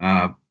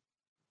 I'm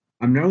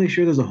not really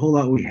sure there's a whole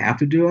lot we have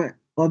to do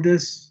on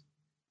this.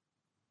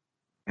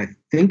 I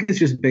think it's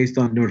just based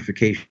on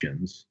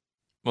notifications.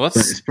 Well,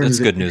 that's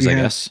good news, I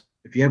guess.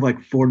 If you have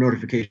like 4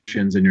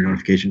 notifications in your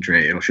notification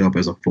tray, it'll show up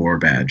as a 4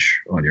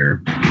 badge on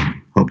your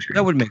home screen.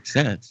 That would make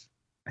sense.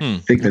 I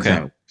think that's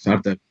how. So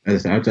I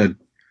have to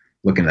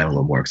look into that a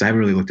little more because I haven't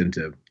really looked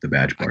into the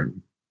badge part.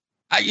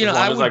 As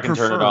long as I can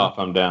turn it off,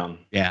 I'm down.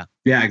 Yeah.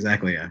 Yeah,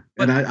 exactly. Yeah.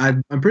 But,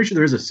 and I'm pretty sure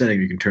there is a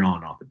setting you can turn on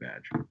and off the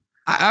badge.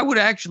 I would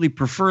actually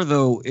prefer,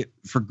 though,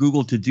 for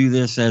Google to do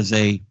this as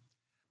a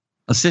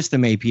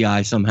system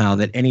API somehow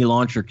that any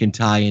launcher can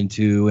tie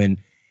into and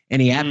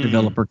any app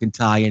developer can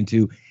tie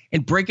into,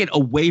 and break it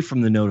away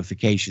from the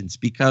notifications,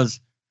 because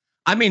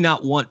I may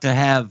not want to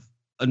have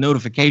a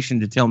notification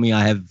to tell me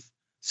I have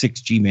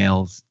 6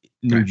 Gmails,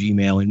 new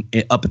Gmail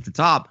and up at the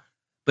top,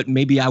 but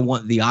maybe I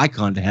want the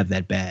icon to have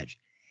that badge.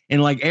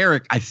 And like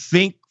Eric, I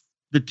think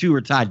the two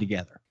are tied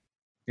together.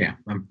 Yeah,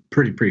 I'm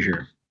pretty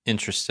sure.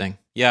 Interesting.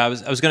 Yeah, I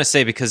was going to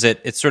say, because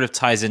it sort of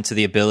ties into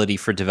the ability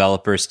for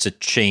developers to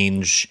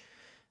change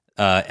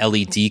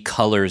LED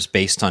colors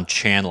based on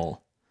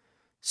channel.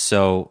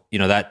 So,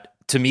 that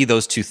to me,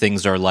 those two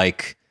things are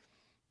like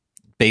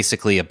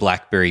basically a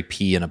BlackBerry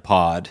pea in a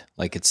pod.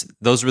 Like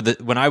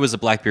when I was a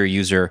BlackBerry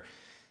user,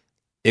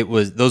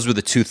 those were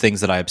the two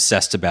things that I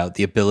obsessed about: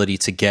 the ability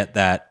to get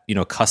that,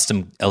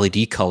 custom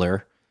LED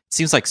color. It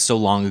seems like so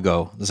long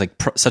ago. It was like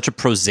such a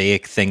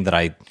prosaic thing that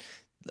I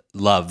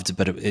loved,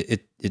 but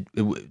it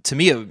to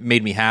me, it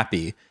made me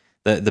happy.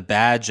 The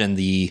badge and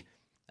the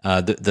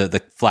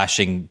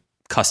flashing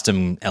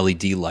custom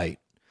LED light.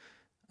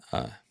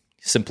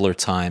 Simpler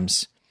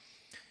times.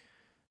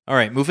 All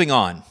right, moving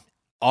on.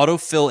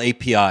 Autofill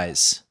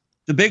APIs.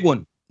 The big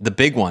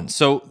one.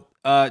 So,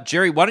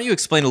 Jerry, why don't you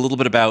explain a little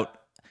bit about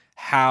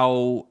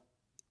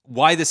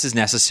why this is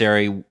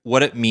necessary,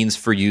 what it means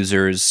for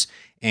users,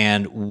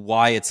 and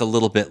why it's a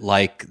little bit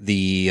like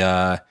the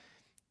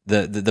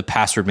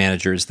password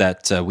managers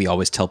that we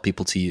always tell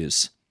people to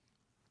use?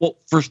 Well,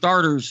 for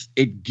starters,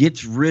 it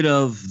gets rid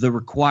of the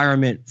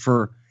requirement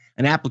for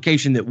an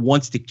application that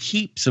wants to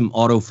keep some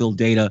autofill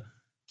data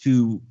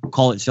to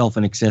call itself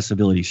an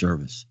accessibility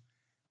service.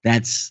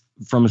 That's,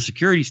 from a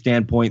security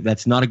standpoint,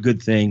 that's not a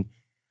good thing.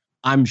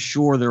 I'm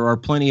sure there are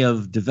plenty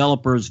of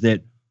developers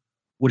that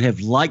would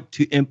have liked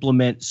to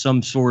implement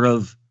some sort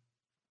of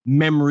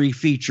memory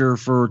feature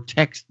for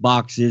text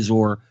boxes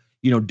or,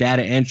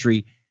 data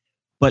entry,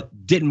 but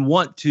didn't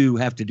want to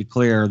have to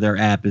declare their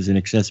app as an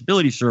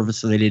accessibility service,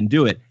 so they didn't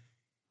do it.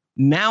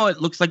 Now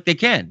it looks like they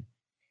can.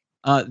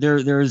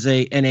 There's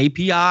an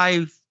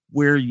API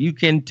where you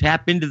can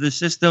tap into the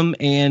system,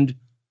 and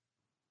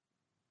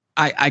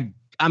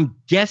I'm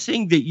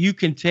guessing that you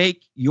can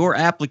take your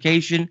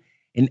application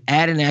and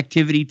add an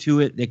activity to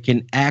it that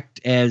can act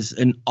as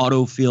an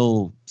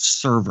autofill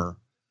server,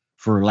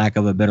 for lack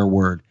of a better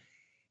word.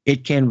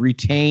 It can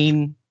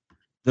retain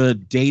the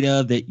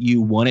data that you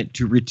want it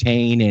to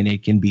retain, and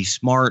it can be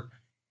smart.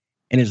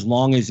 And as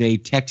long as a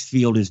text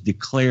field is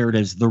declared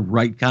as the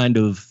right kind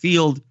of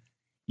field,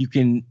 you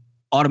can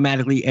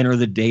automatically enter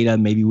the data,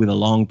 maybe with a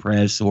long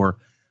press or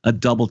a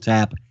double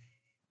tap.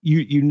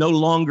 You no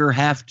longer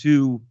have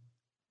to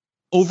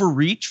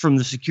overreach from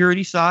the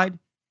security side.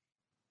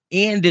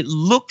 And it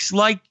looks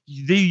like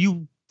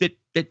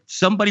that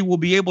somebody will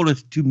be able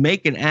to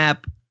make an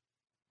app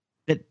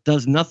that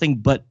does nothing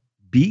but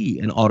be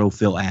an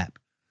autofill app.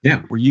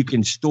 Yeah. Where you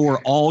can store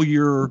all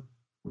your,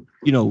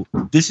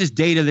 this is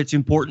data that's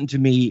important to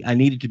me. I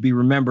need it to be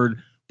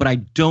remembered, but I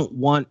don't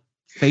want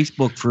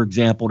Facebook, for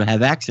example, to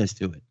have access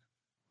to it.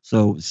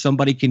 So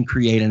somebody can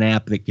create an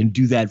app that can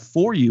do that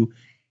for you,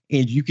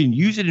 and you can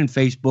use it in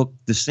Facebook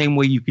the same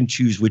way you can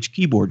choose which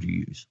keyboard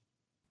you use.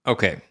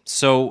 Okay,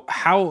 so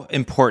how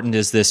important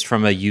is this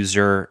from a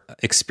user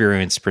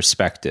experience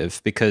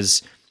perspective?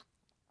 Because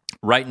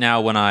right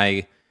now, when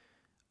I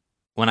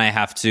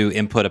have to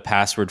input a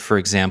password, for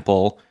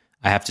example,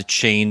 I have to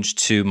change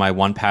to my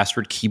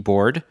 1Password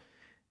keyboard,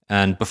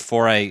 and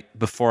before I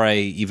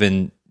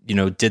even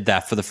did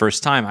that for the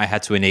first time, I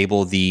had to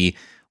enable the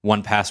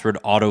 1Password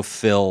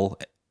autofill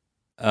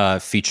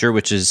feature,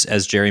 which is,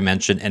 as Jerry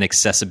mentioned, an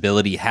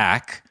accessibility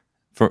hack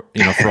for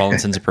all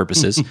intents and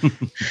purposes.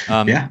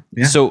 Yeah.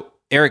 So,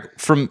 Eric,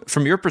 from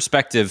your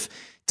perspective,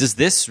 does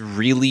this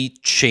really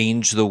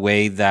change the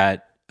way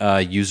that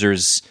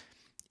users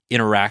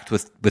interact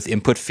with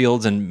input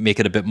fields and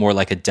make it a bit more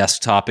like a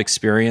desktop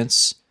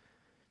experience?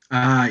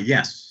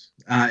 Yes,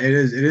 it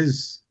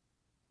is,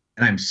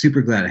 and I'm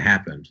super glad it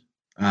happened.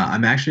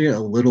 I'm actually a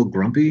little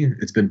grumpy.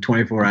 It's been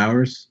 24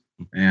 hours,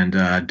 and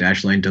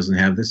Dashlane doesn't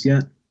have this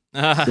yet.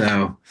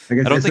 So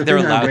I don't think they're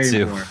allowed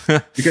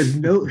to,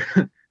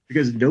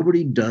 because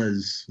nobody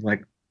does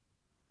like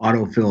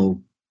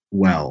autofill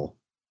well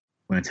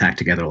when it's hacked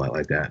together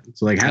like that.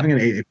 So like having an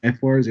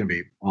API4 is going to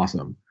be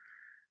awesome,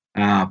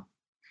 and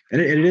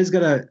it is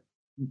going to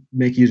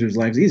make users'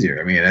 lives easier.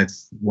 I mean,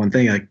 that's one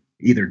thing. Like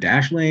either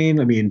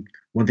Dashlane. I mean,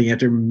 one thing you have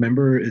to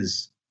remember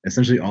is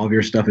essentially all of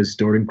your stuff is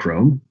stored in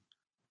Chrome,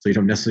 so you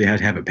don't necessarily have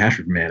to have a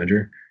password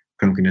manager.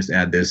 Chrome can just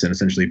add this and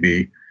essentially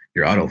be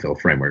your autofill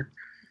framework.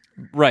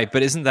 Right,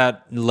 but isn't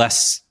that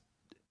less?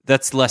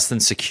 That's less than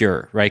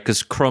secure, right?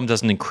 Because Chrome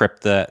doesn't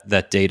encrypt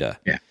that data.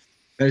 Yeah,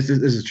 this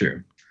is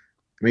true.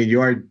 I mean,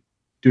 you are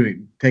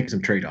taking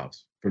some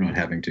trade-offs for not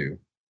having to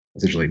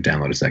essentially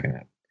download a second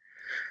app.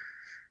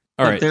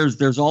 All right.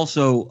 There's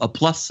also a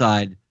plus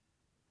side.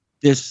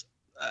 This,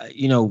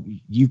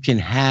 you can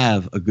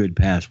have a good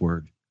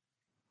password.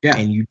 Yeah.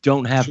 And you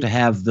don't have to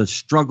have the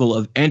struggle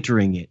of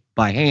entering it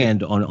by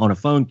hand on a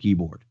phone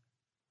keyboard.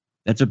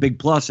 That's a big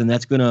plus, and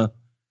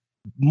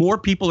more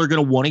people are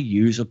gonna want to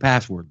use a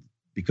password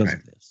because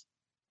of this.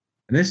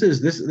 And this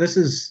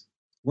is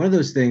one of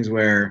those things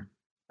where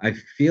I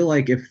feel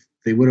like if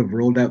they would have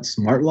rolled out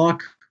Smart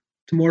Lock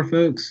to more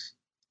folks,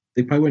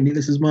 they probably wouldn't need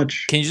this as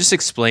much. Can you just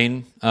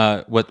explain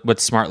what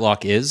Smart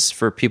Lock is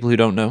for people who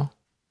don't know?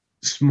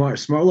 Smart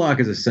Lock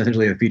is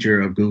essentially a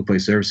feature of Google Play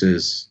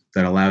Services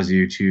that allows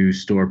you to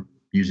store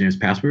usernames,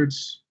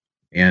 passwords,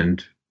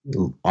 and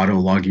auto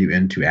log you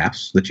into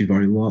apps that you've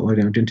already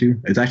logged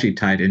into. It's actually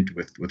tied into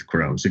with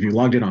Chrome. So if you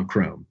logged in on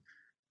Chrome,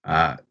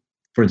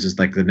 for instance,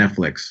 like the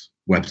Netflix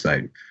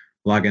website,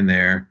 log in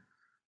there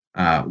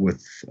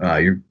with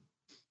your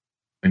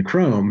in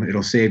Chrome,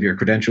 it'll save your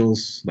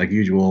credentials like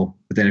usual.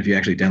 But then if you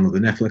actually download the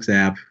Netflix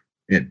app,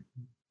 it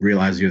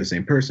realizes you're the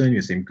same person, you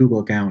have the same Google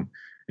account,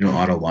 and it'll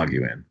auto log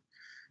you in.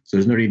 So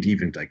there's no need to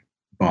even like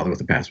bother with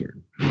the password.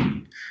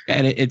 And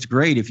it's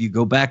great if you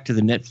go back to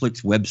the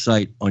Netflix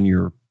website on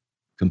your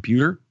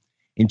computer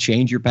and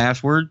change your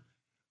password.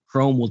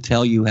 Chrome will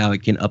tell you how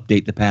it can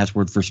update the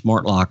password for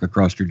Smart Lock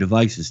across your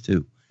devices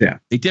too. Yeah,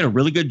 they did a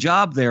really good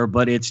job there,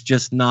 but it's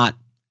just not.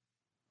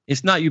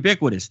 It's not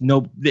ubiquitous.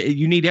 No,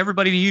 you need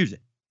everybody to use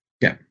it.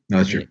 Yeah, no,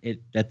 that's true.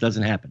 That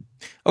doesn't happen.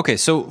 Okay,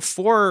 so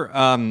for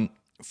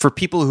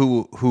people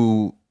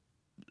who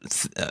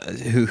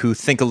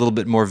think a little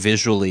bit more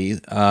visually,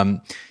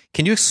 can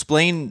you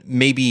explain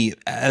maybe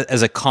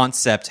as a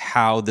concept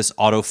how this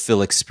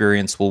autofill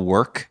experience will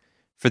work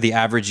for the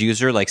average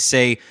user? Like,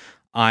 say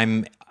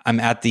I'm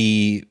at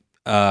the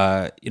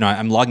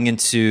I'm logging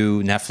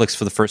into Netflix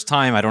for the first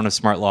time. I don't have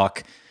Smart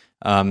Lock.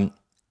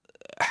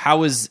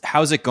 How is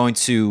it going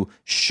to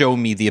show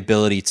me the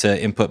ability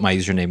to input my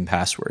username and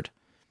password?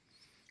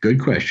 Good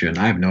question.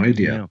 I have no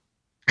idea.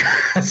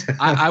 Yeah.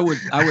 I would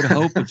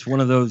hope it's one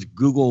of those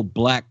Google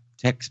black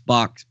text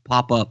box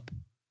pop up.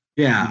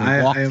 Yeah,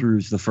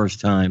 walkthroughs the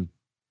first time.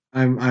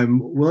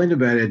 I'm willing to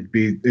bet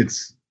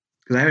it's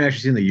because I haven't actually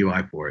seen the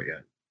UI for it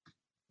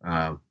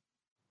yet.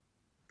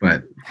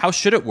 But how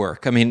should it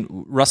work? I mean,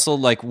 Russell,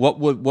 like what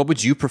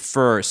would you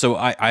prefer? So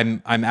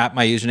I'm at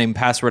my username and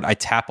password. I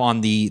tap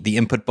on the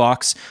input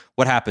box.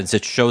 What happens?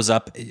 It shows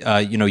up.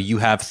 You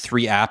have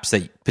 3 apps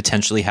that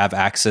potentially have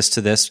access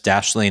to this: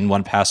 Dashlane,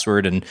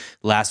 1Password, and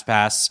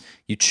LastPass.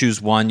 You choose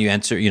one. You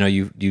enter.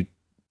 You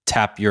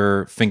tap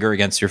your finger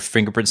against your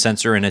fingerprint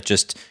sensor, and it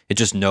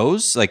just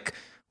knows. Like,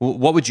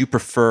 what would you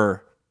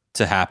prefer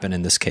to happen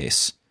in this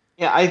case?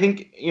 Yeah, I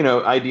think,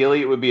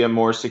 ideally it would be a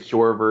more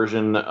secure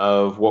version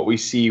of what we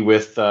see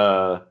with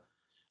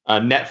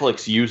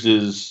Netflix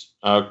uses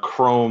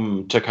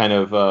Chrome to kind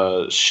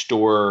of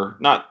store,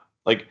 not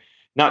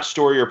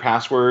store your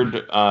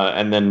password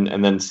and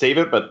then save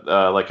it, but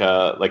like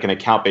an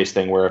account-based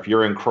thing where if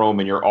you're in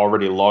Chrome and you're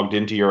already logged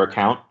into your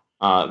account,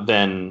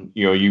 then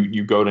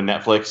you go to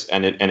Netflix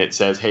and it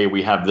says, hey,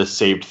 we have this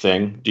saved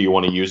thing. Do you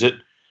want to use it?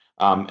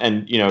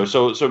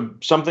 So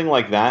something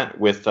like that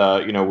with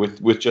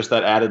just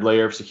that added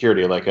layer of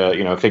security, like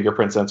a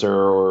fingerprint sensor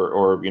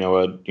or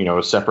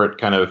a separate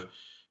kind of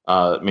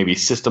maybe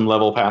system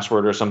level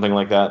password or something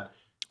like that,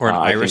 or an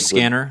iris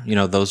scanner.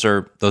 Those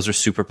are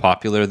super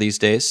popular these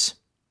days.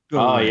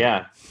 Oh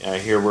yeah, I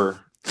hear we're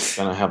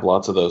gonna have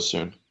lots of those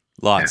soon.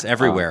 Lots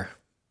everywhere.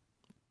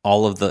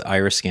 All of the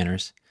iris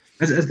scanners.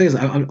 I'm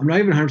not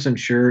even 100%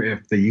 sure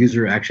if the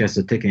user actually has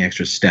to take any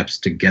extra steps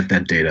to get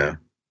that data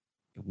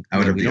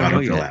out of the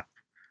autofill app.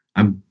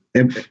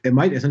 It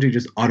might essentially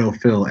just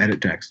autofill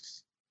edit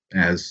texts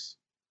as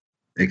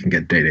it can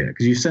get data,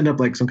 because you send up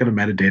like some kind of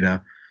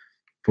metadata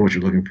for what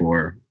you're looking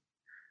for,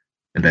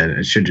 and then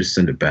it should just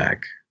send it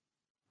back.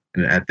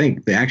 And I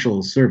think the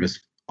actual service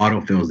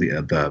autofills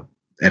the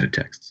edit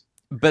texts.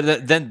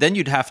 But then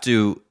you'd have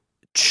to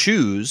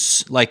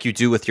choose, like you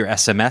do with your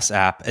SMS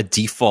app, a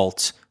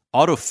default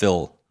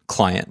autofill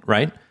client,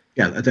 right?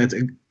 Yeah, that's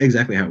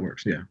exactly how it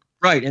works. Yeah,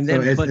 right. And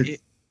then, so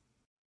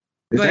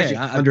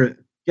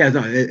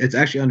it's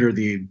actually under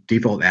the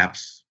default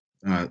apps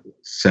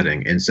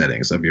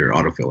settings of your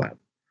autofill app.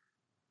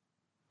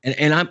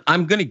 And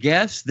I'm going to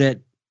guess that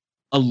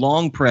a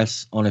long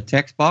press on a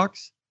text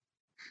box,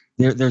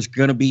 there's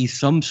going to be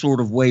some sort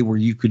of way where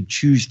you could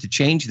choose to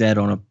change that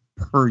on a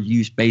per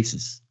use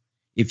basis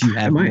if you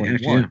have more than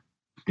one.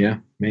 Yeah,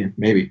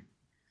 maybe.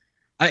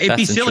 It'd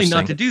be silly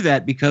not to do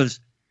that, because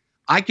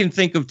I can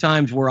think of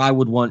times where I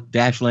would want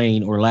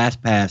Dashlane or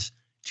LastPass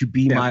to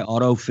be my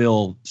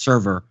autofill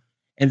server,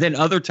 and then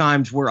other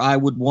times where I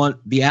would want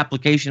the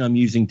application I'm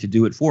using to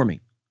do it for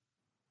me.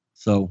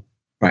 So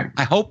right.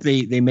 I hope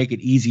they make it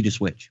easy to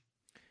switch.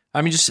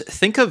 I mean, just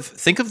think of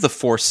the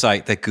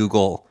foresight that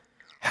Google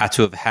had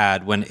to have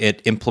had when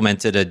it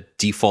implemented a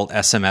default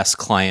SMS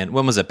client.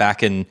 When was it?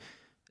 It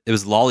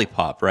was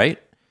Lollipop, right?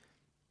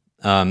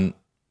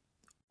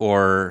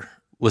 Or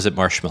was it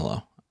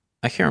Marshmallow?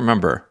 I can't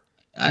remember.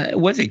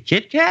 Was it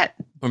KitKat?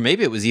 Or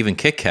maybe it was even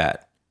KitKat.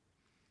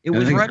 It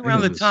was right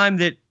around the time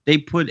that they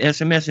put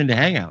SMS into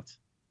Hangouts.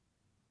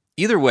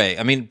 Either way,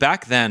 I mean,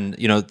 back then,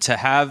 to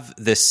have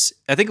this,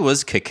 I think it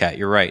was KitKat,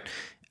 you're right,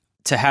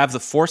 to have the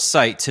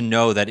foresight to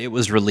know that it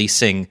was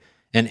releasing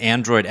an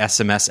Android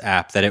SMS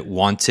app that it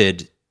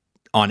wanted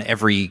on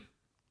every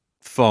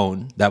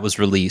phone that was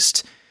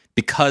released,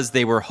 because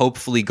they were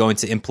hopefully going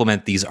to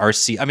implement these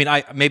RC. I mean,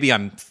 maybe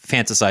I'm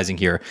fantasizing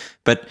here,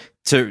 but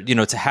to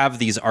have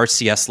these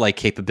RCS-like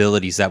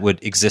capabilities that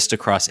would exist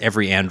across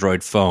every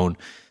Android phone,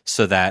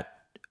 so that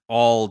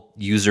all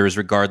users,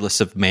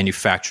 regardless of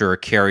manufacturer or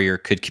carrier,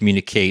 could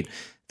communicate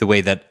the way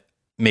that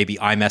maybe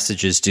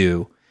iMessages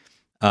do.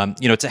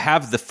 To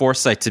have the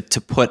foresight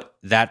to put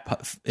that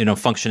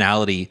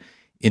functionality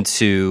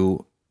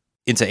into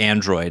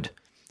Android.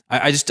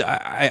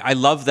 I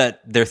love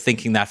that they're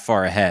thinking that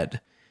far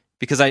ahead,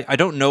 because I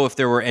don't know if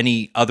there were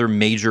any other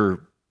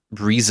major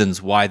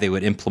reasons why they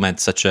would implement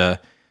such a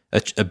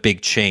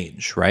big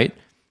change, right?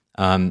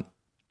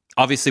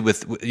 Obviously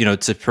with,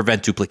 to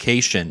prevent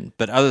duplication.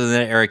 But other than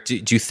that, Eric,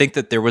 do you think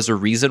that there was a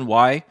reason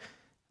why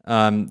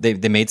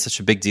they made such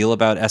a big deal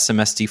about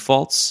SMS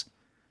defaults?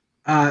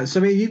 So I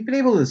mean, you've been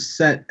able to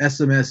set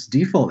SMS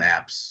default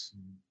apps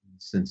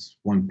since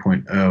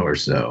 1.0 or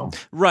so.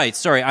 Right.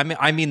 Sorry.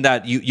 I mean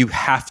that you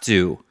have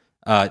to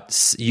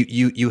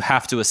you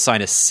have to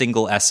assign a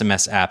single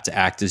SMS app to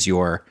act as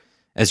your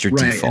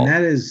default. And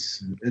that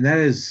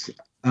is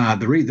I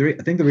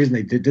think the reason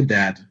they did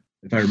that,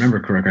 if I remember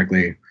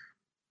correctly,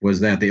 was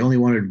that they only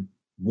wanted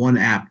one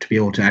app to be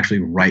able to actually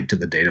write to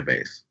the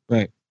database.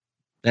 Right.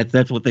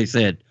 That's what they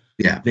said.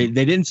 Yeah. They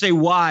didn't say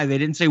why. They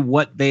didn't say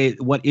what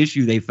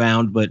issue they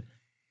found, but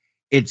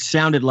it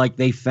sounded like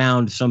they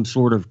found some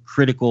sort of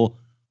critical,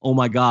 oh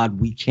my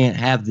God, we can't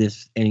have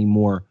this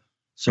anymore.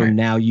 So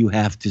now you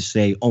have to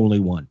say only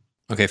one.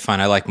 Okay, fine.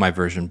 I like my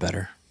version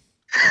better.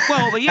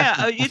 Well, but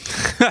yeah,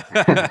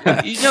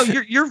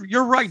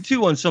 you're right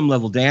too on some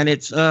level, Dan.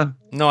 It's no,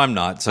 I'm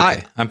not. It's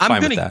okay. I'm fine with that.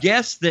 I'm going to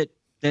guess that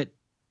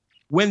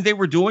when they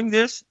were doing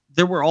this,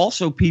 there were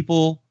also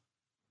people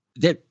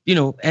that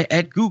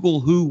at Google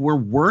who were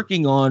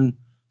working on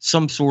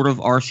some sort of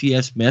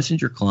RCS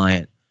messenger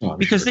client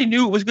because they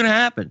knew it was going to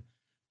happen.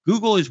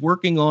 Google is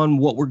working on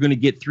what we're going to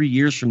get 3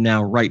 years from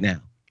now, right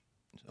now.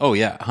 Oh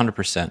yeah,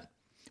 100%.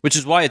 Which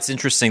is why it's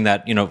interesting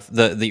that,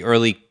 the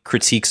early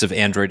critiques of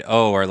Android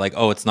O are like,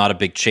 oh, it's not a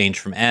big change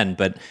from N,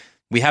 but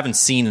we haven't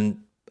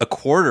seen a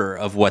quarter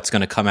of what's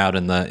going to come out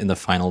in the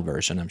final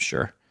version, I'm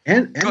sure.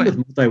 And with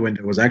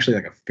multi-window was actually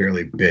like a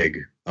fairly big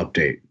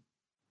update.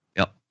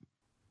 Yep.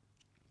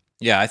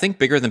 Yeah, I think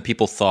bigger than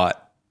people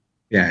thought.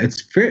 Yeah,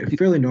 it's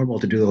fairly normal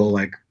to do the whole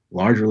like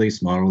large release,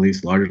 small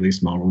release, large release,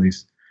 small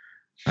release.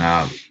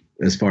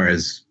 As far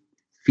as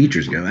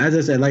features go, as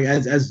I said, like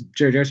as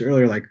Jared said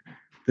earlier, like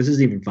this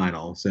isn't even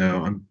final,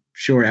 so I'm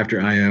sure after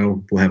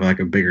I/O we'll have like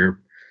a better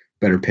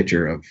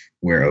picture of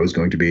where O is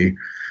going to be.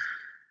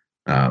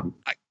 I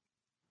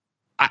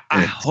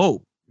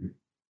hope.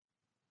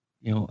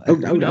 Who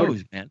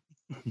knows, man?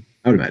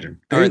 I would imagine.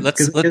 All right,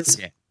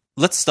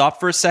 let's stop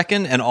for a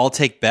second and all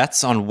take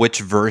bets on which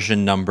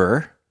version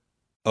number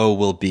O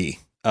will be.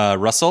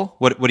 Russell,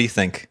 what do you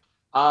think?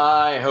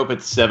 I hope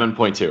it's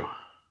 7.2.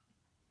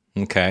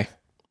 Okay.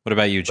 What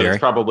about you, Jerry? But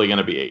it's probably going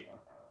to be 8.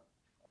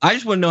 I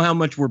just want to know how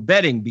much we're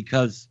betting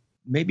because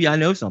maybe I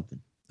know something.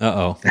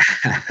 Uh-oh.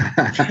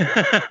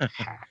 I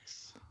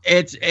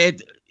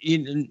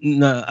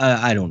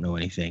don't know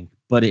anything,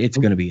 but it's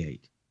going to be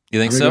 8. You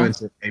think so? I'm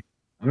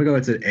going to go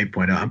into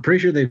 8.0. I'm pretty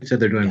sure they said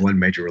they're doing one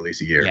major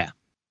release a year. Yeah.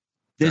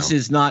 This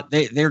is not,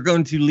 they're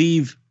going to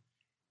leave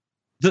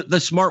the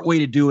smart way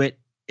to do it,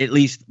 at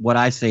least what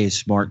I say is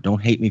smart.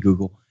 Don't hate me,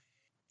 Google,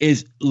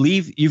 is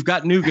leave. You've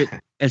got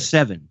Nougat as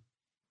 7.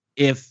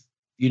 If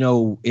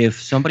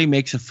somebody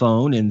makes a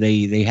phone and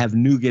they have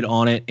Nougat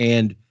on it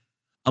and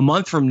a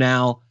month from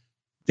now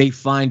they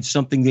find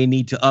something they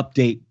need to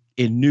update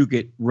in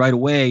Nougat right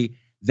away,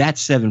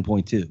 that's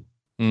 7.2.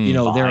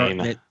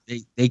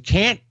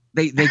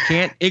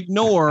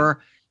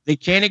 They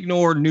can't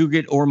ignore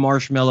Nougat or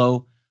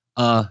Marshmallow.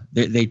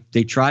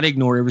 They try to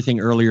ignore everything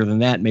earlier than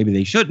that. Maybe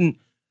they shouldn't,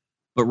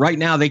 but right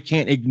now they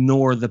can't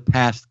ignore the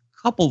past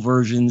couple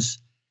versions,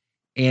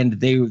 and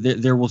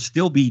there will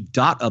still be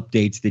dot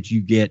updates that you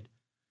get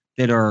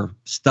that are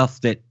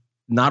stuff that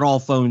not all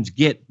phones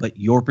get, but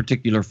your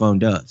particular phone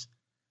does.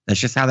 That's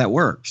just how that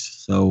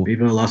works. So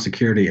even a lot of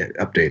security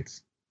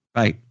updates.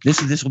 Right.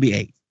 This will be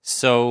 8.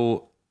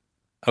 So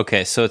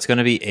okay, so it's going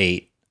to be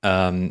 8.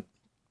 I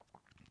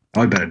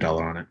would bet $1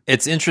 on it.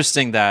 It's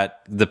interesting that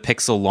the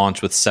Pixel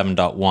launched with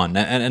 7.1,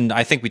 and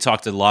I think we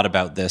talked a lot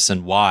about this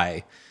and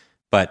why.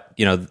 But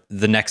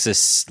the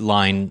Nexus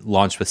line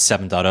launched with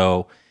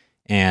 7.0,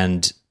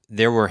 and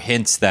there were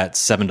hints that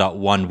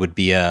 7.1 would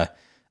be a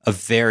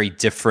very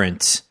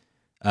different,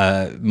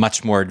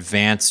 much more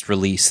advanced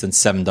release than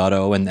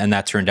 7.0, and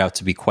that turned out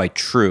to be quite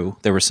true.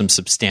 There were some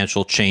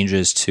substantial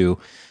changes to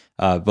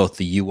both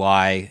the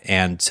UI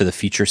and to the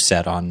feature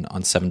set on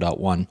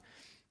 7.1.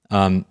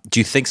 Do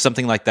you think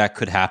something like that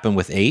could happen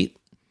with 8?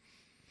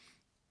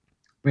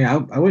 I mean,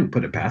 I wouldn't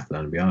put it past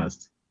them, to be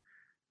honest.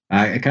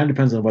 It kind of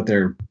depends on what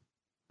their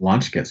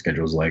launch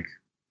schedule is like.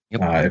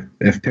 Yep.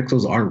 If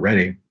Pixels aren't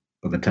ready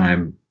by the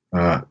time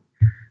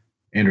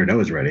Android O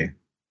is ready,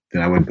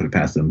 then I wouldn't put it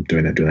past them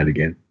doing that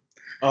again.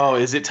 Oh,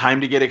 is it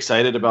time to get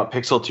excited about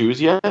Pixel 2s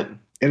yet?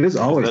 It is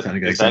always time to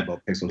get excited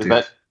about Pixel 2s. Is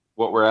that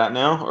what we're at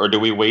now, or do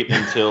we wait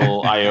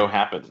until I/O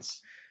happens?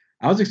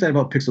 I was excited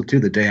about Pixel 2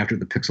 the day after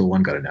the Pixel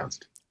 1 got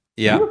announced.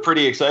 Yeah, you were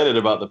pretty excited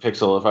about the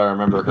Pixel, if I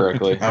remember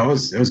correctly. It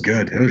was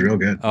good. It was real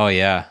good. Oh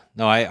yeah,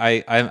 no,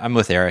 I'm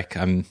with Eric.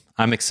 I'm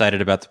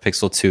excited about the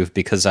Pixel 2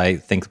 because I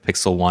think the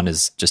Pixel 1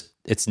 is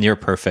it's near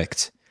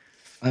perfect.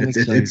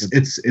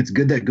 It's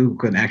good that Google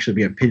can actually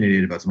be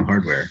opinionated about some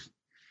hardware.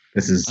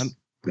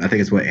 I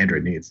think it's what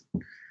Android needs.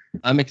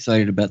 I'm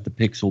excited about the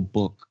Pixel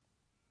Book.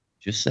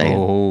 Just saying.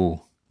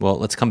 Oh, well,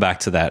 let's come back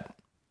to that.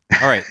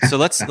 All right, so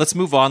let's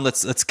move on.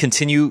 Let's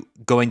continue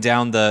going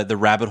down the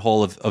rabbit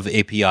hole of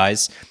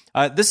APIs.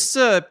 This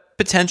is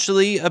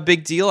potentially a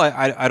big deal.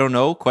 I don't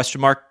know.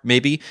 Question mark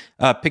maybe.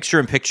 Picture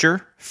in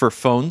picture for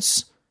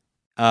phones.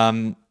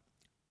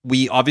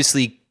 We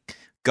obviously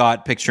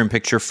got picture in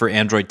picture for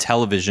Android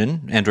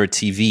television, Android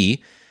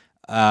TV,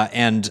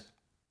 and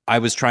I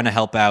was trying to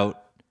help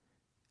out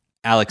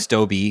Alex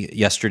Doby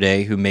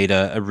yesterday, who made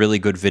a really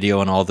good video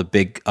on all the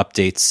big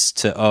updates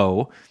to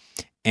O.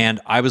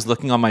 And I was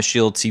looking on my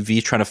Shield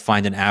TV trying to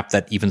find an app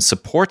that even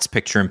supports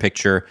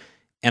picture-in-picture,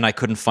 and I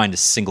couldn't find a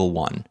single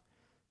one.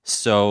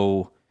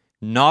 So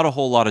not a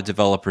whole lot of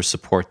developer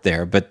support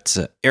there. But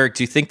Eric,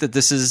 do you think that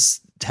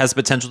this has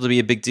potential to be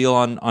a big deal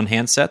on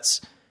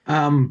handsets?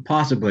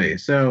 Possibly.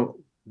 So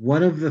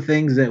one of the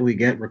things that we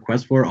get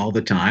requests for all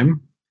the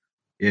time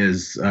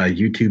is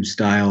YouTube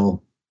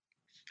style,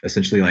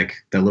 essentially like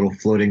that little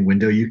floating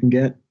window you can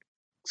get.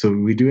 So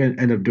we do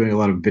end up doing a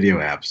lot of video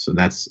apps, and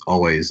that's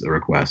always a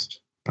request.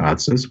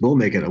 So this will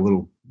make it a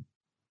little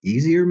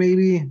easier,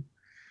 maybe.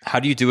 How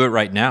do you do it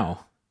right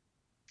now?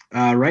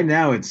 Right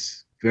now,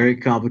 it's very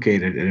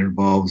complicated. It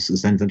involves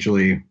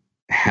essentially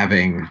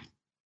having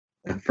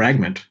a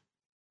fragment,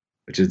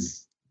 which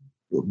is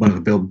one of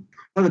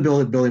the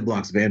building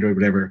blocks of Android,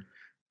 whatever,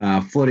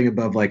 floating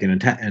above like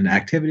an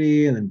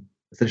activity, and then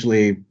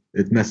essentially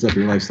it messes up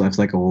your life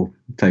cycle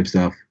type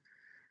stuff.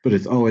 But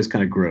it's always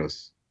kind of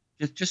gross.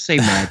 Just say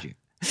magic.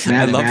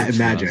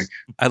 Magic.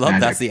 I love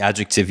that's the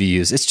adjective you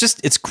use.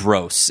 It's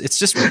gross. It's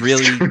just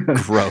really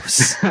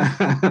gross.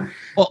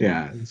 Well,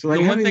 yeah. So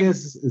like having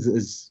this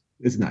is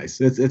nice.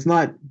 It's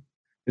not.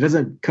 It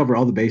doesn't cover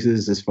all the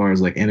bases as far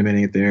as like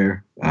animating it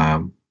there.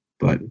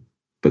 But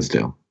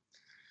still,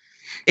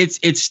 it's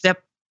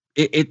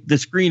the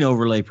screen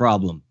overlay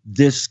problem.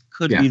 This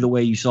could be the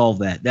way you solve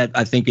that. That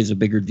I think is a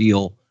bigger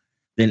deal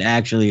than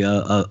actually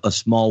a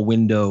small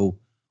window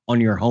on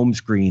your home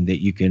screen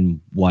that you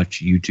can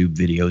watch YouTube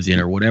videos in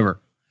or whatever.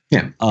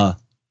 Yeah. On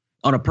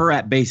a per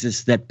app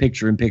basis, that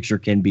picture in picture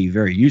can be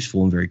very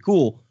useful and very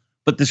cool.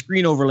 But the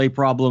screen overlay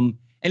problem,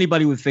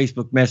 anybody with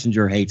Facebook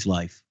Messenger hates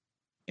life,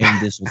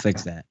 and this will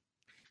fix that.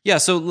 Yeah.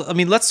 So, I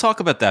mean, let's talk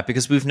about that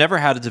because we've never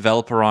had a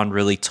developer on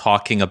really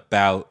talking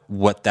about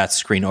what that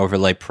screen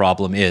overlay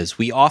problem is.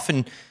 We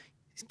often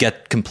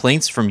get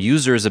complaints from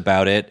users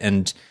about it,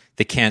 and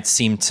they can't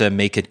seem to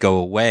make it go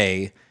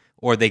away,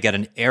 or they get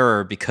an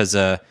error because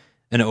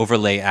an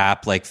overlay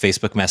app like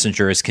Facebook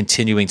Messenger is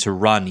continuing to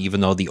run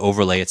even though the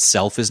overlay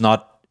itself is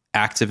not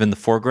active in the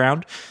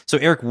foreground. So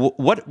Eric,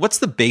 what's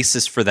the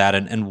basis for that,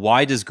 and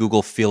why does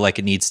Google feel like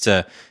it needs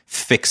to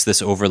fix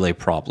this overlay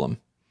problem?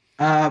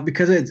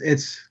 Because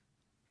it's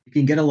you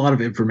can get a lot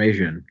of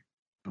information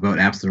about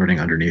apps that are running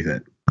underneath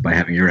it by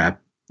having your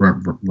app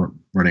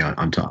running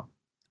on top.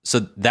 So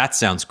that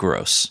sounds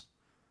gross.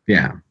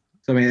 Yeah.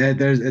 So I mean,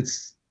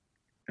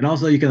 and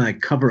also you can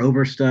like cover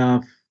over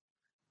stuff.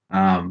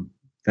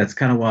 That's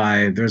kind of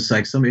why there's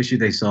like some issue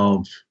they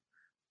solved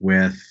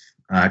with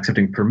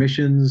accepting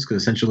permissions,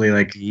 because essentially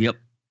like you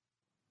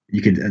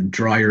can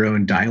draw your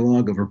own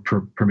dialogue over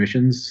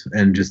permissions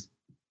and just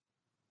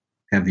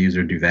have the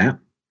user do that.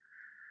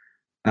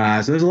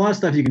 So there's a lot of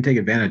stuff you can take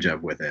advantage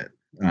of with it.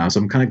 So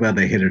I'm kind of glad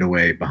they hid it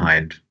away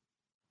behind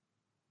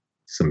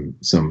some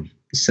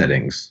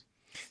settings.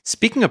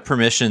 Speaking of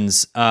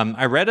permissions,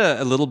 I read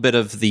a little bit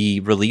of the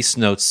release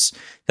notes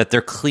that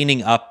they're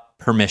cleaning up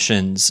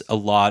permissions a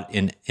lot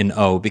in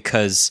O,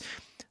 because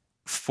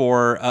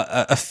for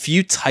a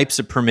few types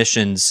of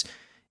permissions,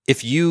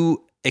 if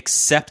you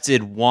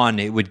accepted one,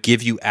 it would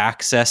give you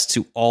access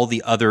to all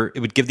the other.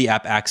 It would give the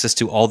app access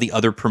to all the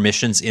other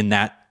permissions in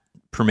that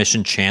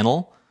permission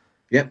channel.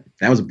 Yep,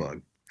 that was a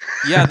bug.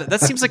 Yeah,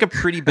 that seems like a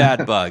pretty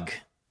bad bug.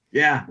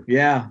 Yeah.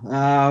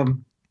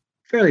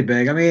 Fairly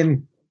big. I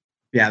mean,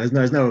 yeah,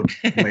 there's no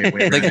way.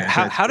 Like,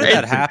 how did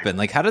that happen?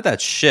 Like, how did that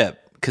ship?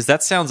 Because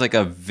that sounds like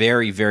a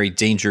very, very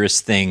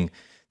dangerous thing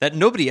that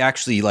nobody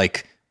actually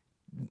like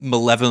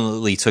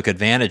malevolently took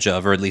advantage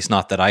of, or at least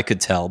not that I could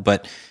tell.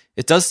 But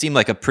it does seem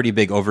like a pretty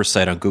big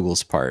oversight on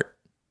Google's part.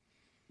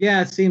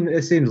 Yeah, it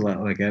seems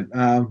like it.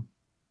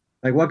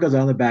 Like what goes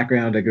on in the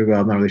background at Google,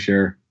 I'm not really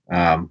sure.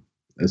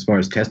 As far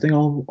as testing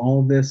all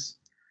of this,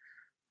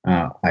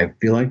 I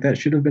feel like that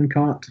should have been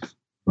caught,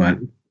 but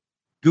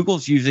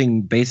Google's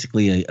using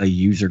basically a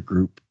user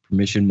group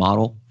permission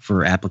model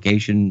for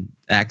application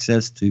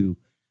access to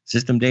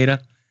system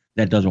data.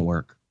 That doesn't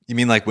work. You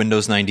mean like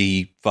Windows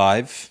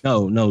 95?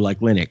 No, like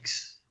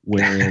Linux.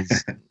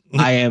 Whereas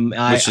I am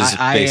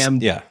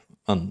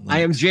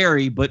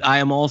Jerry, but I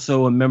am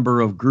also a member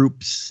of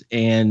groups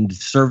and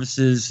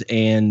services,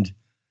 and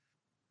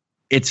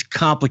it's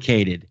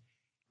complicated.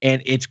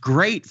 And it's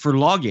great for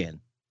login.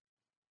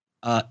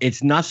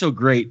 It's not so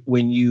great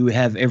when you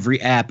have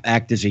every app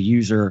act as a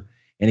user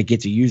and it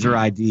gets a user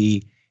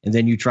ID, and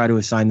then you try to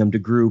assign them to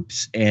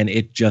groups and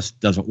it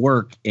just doesn't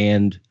work.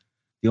 And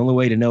the only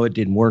way to know it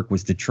didn't work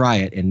was to try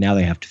it, and now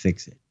they have to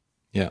fix it.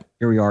 Yeah.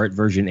 Here we are at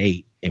version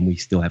 8. and we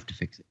still have to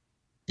fix it.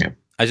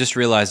 I just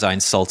realized I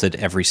insulted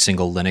every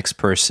single Linux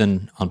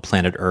person on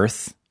planet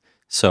Earth,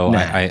 so Nah.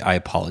 I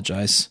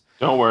apologize.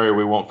 Don't worry,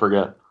 we won't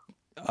forget.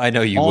 I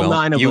know you all will.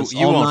 Nine of you us,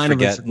 you all won't nine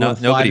forget. Of us will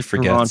fly Nobody to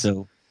forgets.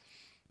 Toronto.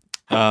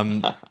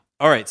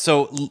 All right,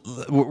 so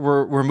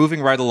we're moving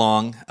right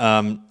along.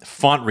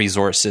 Font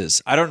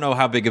resources. I don't know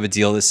how big of a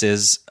deal this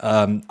is.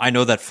 I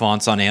know that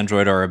fonts on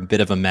Android are a bit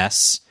of a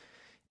mess,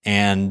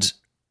 and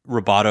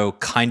Roboto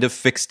kind of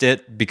fixed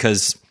it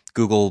because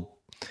Google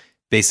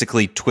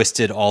basically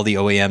twisted all the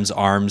OEM's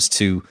arms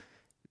to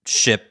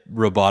ship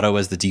Roboto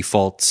as the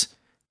default,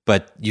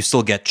 but you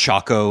still get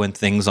Choco and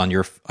things on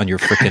your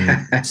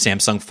freaking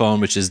Samsung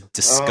phone, which is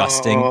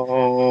disgusting.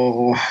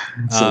 Oh,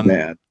 so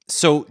bad.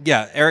 So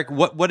yeah, Eric,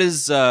 what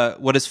is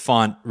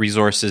font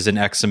resources in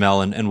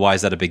XML, and why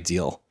is that a big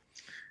deal?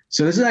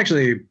 So this is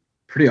actually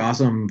pretty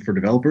awesome for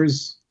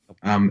developers.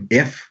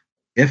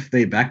 If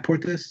they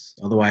backport this,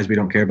 otherwise we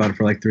don't care about it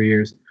for like 3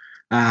 years.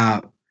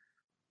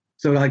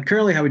 So like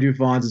currently how we do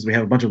fonts is we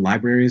have a bunch of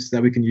libraries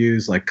that we can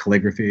use, like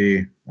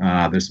calligraphy.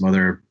 There's some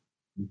other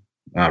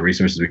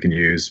resources we can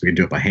use. We can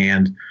do it by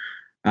hand.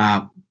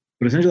 But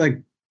essentially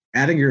like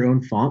adding your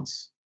own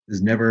fonts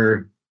is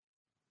never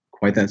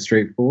quite that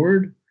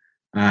straightforward.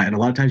 And a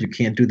lot of times you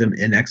can't do them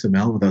in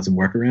XML without some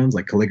workarounds,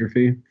 like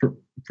calligraphy,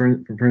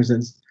 for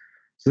instance.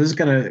 So this is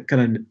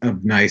kind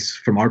of nice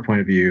from our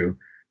point of view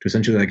to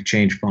essentially like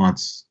change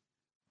fonts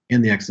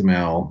in the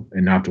XML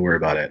and not have to worry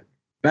about it.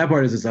 Bad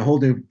part is it's a whole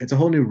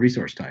new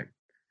resource type,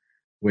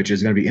 which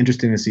is going to be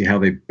interesting to see how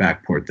they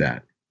backport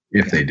that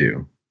if they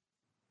do.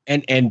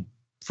 And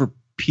for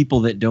people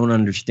that don't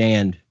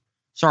understand,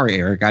 sorry,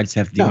 Eric, I just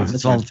have to deal with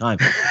this all the time.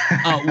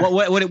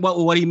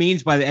 What he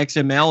means by the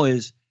XML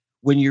is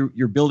when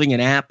you're building an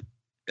app,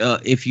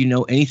 if you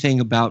know anything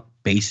about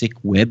basic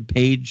web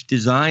page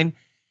design,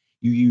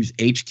 you use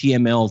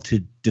HTML to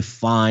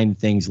define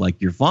things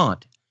like your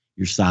font,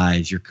 your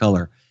size, your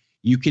color.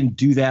 You can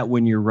do that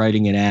when you're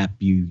writing an app.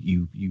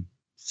 You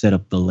set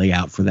up the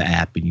layout for the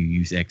app and you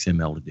use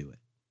XML to do it.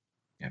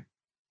 Yeah,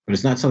 but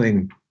it's not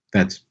something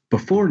that's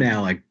before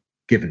now like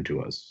given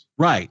to us.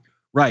 Right.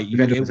 You've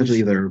had to essentially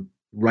either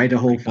write a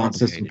whole font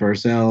system for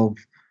yourself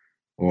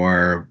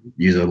or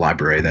use a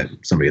library that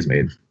somebody has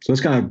made. So this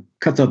kind of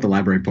cuts out the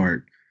library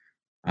part.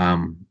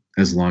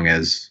 As long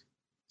as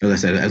I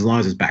said, as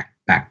long as it's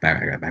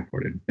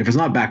backported. If it's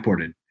not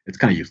backported, it's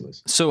kind of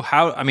useless. So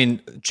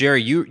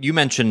Jerry, you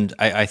mentioned,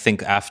 I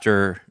think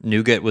after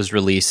NuGet was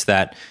released,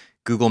 that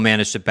Google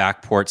managed to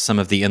backport some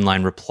of the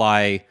inline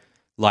reply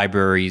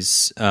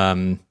libraries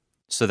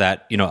so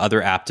that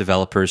other app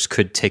developers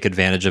could take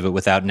advantage of it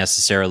without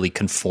necessarily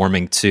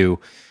conforming to.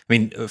 I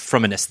mean,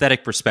 from an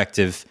aesthetic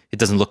perspective, it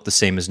doesn't look the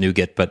same as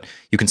NuGet, but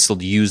you can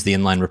still use the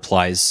inline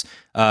replies.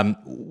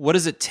 What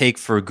does it take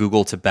for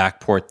Google to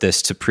backport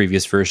this to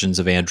previous versions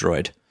of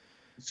Android?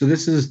 So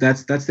that's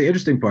the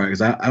interesting part,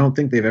 because I don't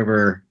think they've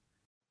ever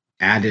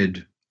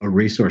added a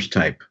resource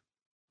type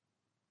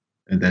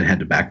and then had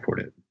to backport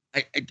it.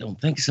 I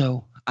don't think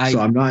so. So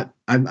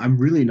I'm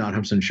really not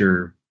 100%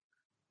 sure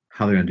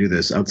how they're going to do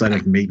this outside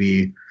of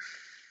maybe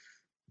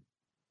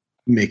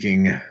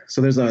making. So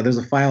there's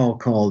a file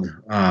called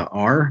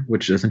R,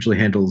 which essentially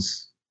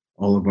handles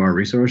all of our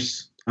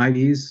resource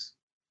IDs.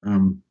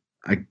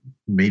 I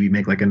maybe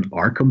make like an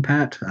R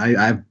compat.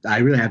 I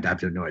really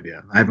have no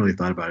idea. I haven't really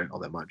thought about it all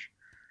that much.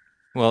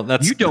 Well,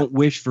 you don't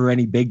wish for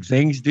any big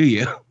things, do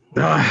you?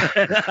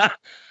 I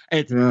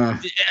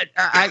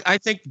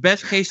think the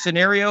best case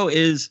scenario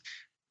is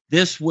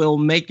this will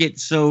make it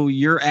so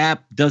your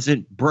app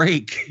doesn't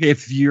break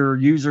if your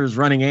user is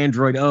running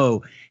Android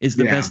O is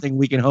the best thing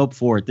we can hope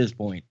for at this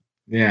point.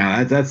 Yeah,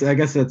 I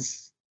guess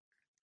that's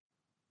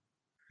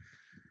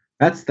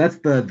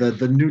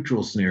the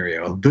neutral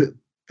scenario. The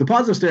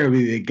positive scenario would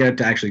be they get it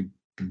to actually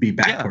be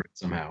backported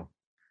somehow.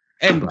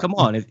 And come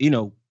on, if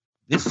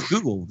this is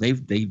Google. They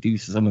do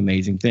some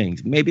amazing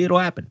things. Maybe it'll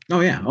happen. Oh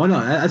yeah. Oh no,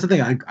 that's the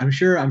thing. I'm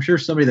sure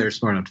somebody there is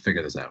smart enough to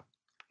figure this out.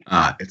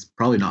 It's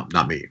probably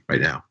not me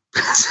right now.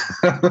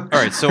 All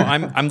right, so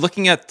I'm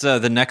looking at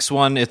the next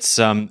one. It's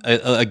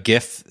a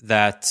GIF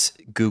that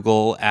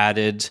Google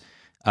added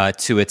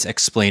to its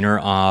explainer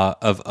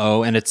of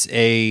O, and it's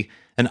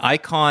an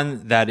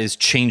icon that is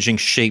changing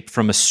shape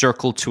from a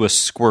circle to a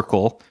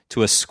squircle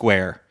to a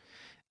square,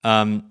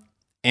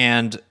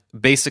 and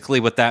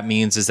basically what that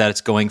means is that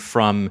it's going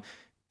from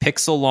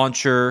Pixel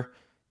Launcher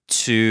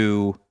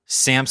to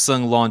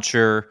Samsung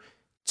Launcher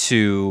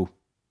to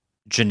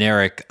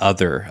generic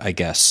other, I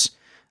guess.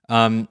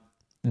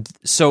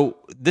 So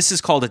this is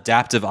called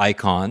adaptive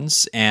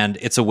icons, and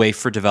it's a way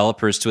for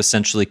developers to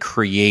essentially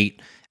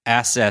create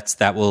assets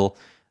that will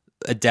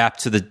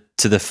adapt to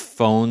the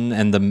phone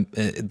and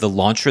the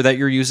launcher that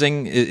you're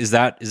using. Is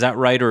that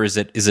right, or is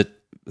it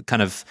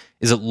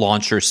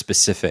launcher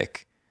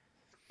specific?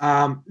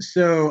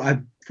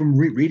 From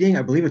reading,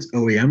 I believe it's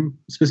OEM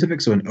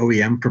specific. So an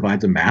OEM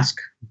provides a mask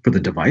for the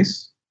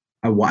device.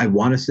 I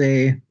want to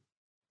say,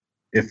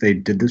 if they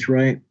did this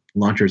right,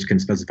 launchers can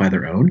specify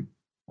their own,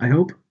 I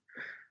hope.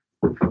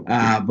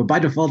 But by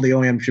default, the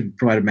OEM should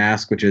provide a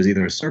mask, which is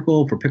either a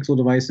circle for Pixel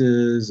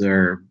devices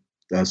or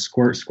a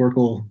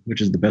squircle,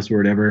 which is the best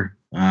word ever.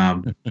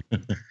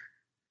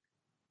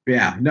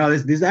 Yeah, no,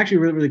 this is actually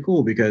really, really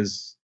cool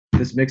because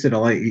this makes it a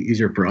lot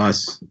easier for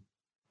us.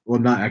 Well,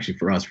 not actually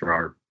for us, for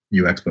our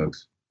UX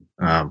folks,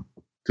 to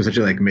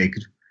essentially like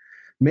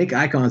make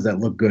icons that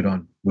look good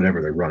on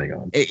whatever they're running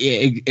on.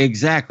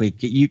 Exactly.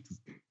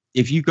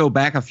 If you go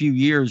back a few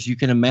years, you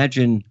can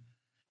imagine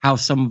how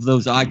some of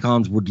those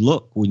icons would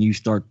look when you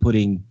start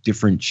putting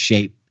different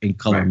shape and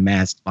color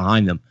masks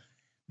behind them.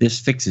 This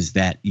fixes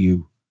that.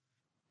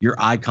 Your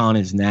icon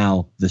is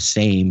now the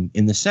same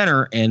in the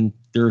center, and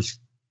there's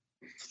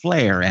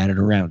flair added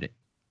around it.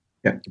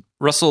 Yeah.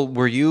 Russell,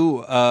 were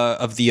you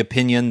of the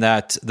opinion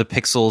that the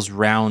Pixel's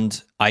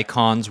round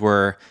icons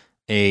were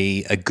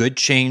a good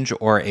change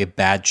or a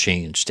bad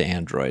change to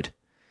Android?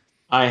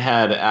 I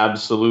had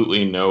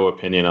absolutely no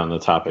opinion on the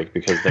topic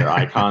because they're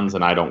icons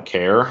and I don't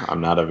care. I'm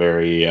not a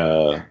very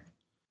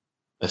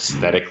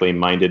aesthetically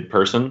minded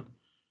person.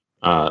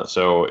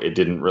 So it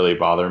didn't really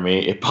bother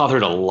me. It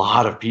bothered a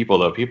lot of people,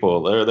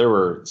 though. There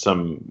were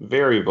some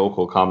very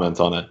vocal comments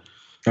on it.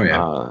 Oh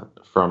yeah.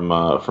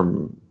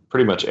 From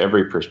pretty much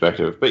every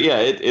perspective. But yeah,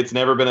 it's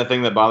never been a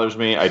thing that bothers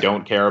me. I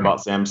don't care about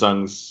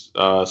Samsung's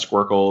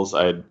squircles.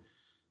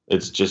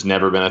 It's just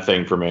never been a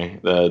thing for me.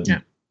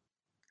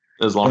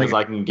 As long as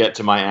I can get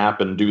to my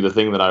app and do the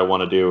thing that I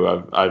want to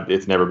do,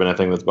 it's never been a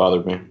thing that's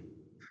bothered me.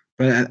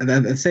 But at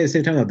the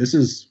same time, though, this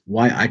is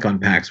why icon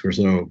packs were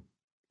so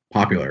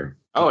popular.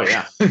 Oh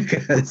yeah,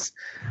 because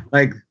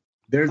like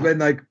there's been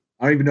like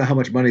I don't even know how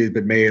much money has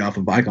been made off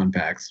of icon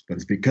packs, but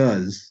it's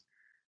because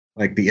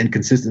like the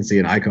inconsistency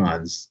in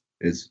icons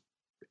is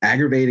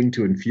aggravating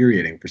to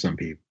infuriating for some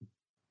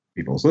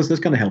people. So this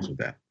kind of helps with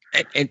that.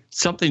 And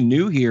something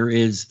new here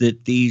is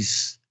that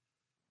these,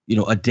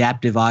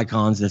 adaptive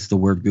icons, that's the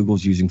word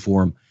Google's using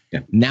for them,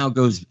 now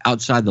goes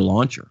outside the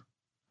launcher.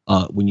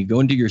 When you go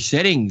into your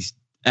settings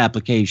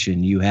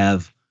application, you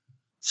have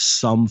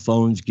some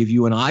phones give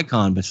you an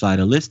icon beside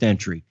a list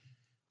entry.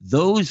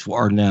 Those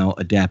are now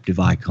adaptive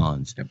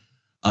icons.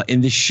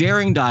 In the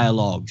sharing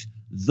dialogues,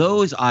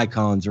 those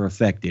icons are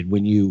affected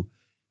when you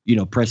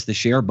press the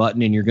share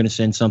button and you're going to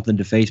send something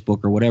to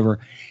Facebook or whatever.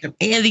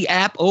 And the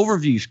app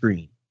overview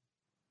screen,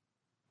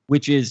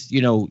 which is,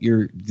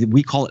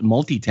 we call it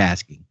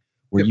multitasking,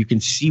 where you can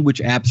see which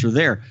apps are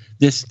there.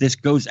 This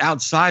goes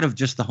outside of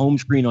just the home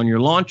screen on your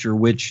launcher,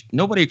 which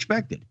nobody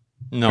expected.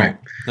 No. Right.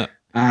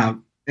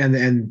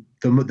 And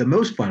the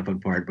most fun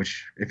part,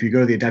 which if you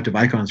go to the adaptive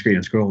icon screen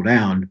and scroll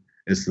down,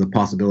 is the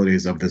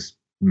possibilities of this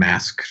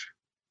mask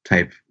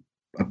type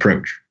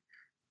approach.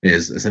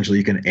 Is essentially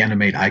you can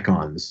animate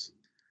icons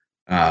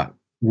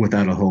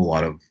without a whole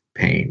lot of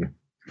pain.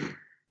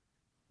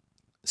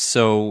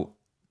 So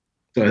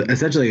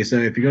essentially, if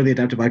you go to the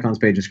adaptive icons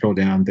page and scroll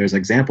down, there's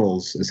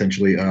examples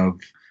essentially of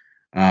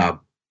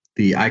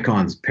the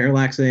icons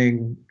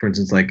parallaxing, for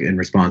instance, like in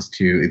response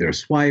to either a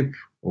swipe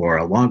or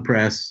a long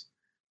press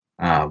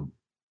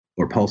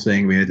or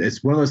pulsing. I mean,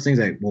 it's one of those things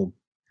that will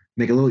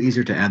make it a little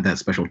easier to add that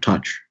special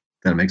touch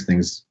that makes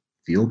things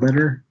feel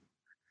better.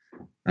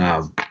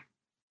 But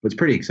it's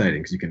pretty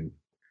exciting because you can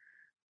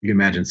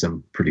imagine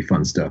some pretty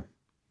fun stuff.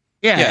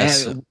 Yeah,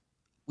 yes.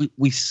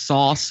 We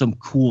saw some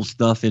cool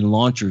stuff in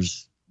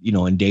launchers,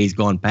 in days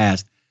gone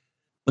past,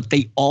 but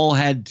they all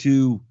had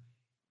to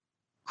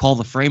call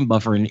the frame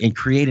buffer and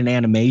create an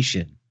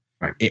animation.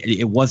 Right.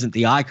 It wasn't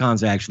the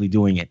icons actually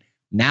doing it.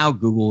 Now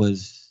Google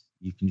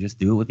you can just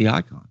do it with the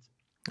icons.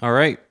 All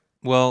right.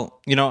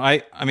 Well,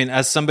 I mean,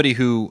 as somebody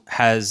who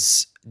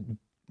has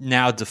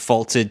now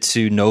defaulted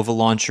to Nova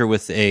Launcher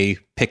with a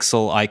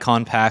Pixel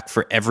icon pack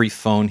for every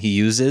phone he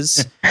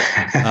uses,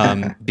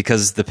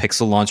 because the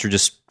Pixel Launcher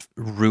just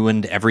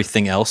ruined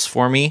everything else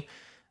for me.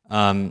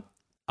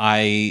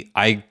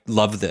 I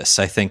love this.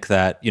 I think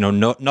that,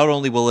 not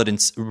only will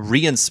it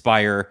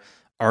re-inspire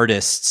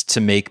artists to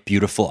make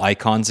beautiful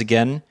icons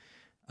again,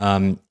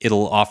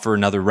 it'll offer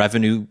another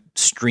revenue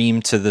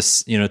stream to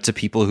this, to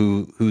people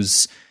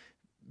whose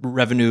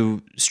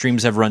revenue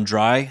streams have run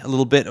dry a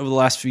little bit over the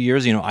last few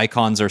years.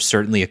 Icons are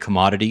certainly a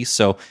commodity,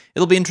 so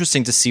it'll be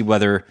interesting to see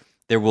whether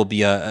there will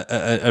be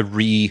a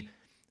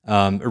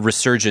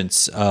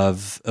resurgence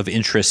of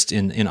interest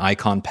in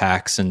icon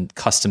packs and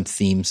custom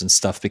themes and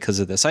stuff because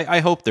of this. I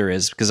hope there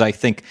is, because I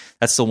think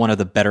that's still one of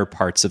the better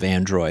parts of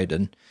Android.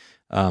 And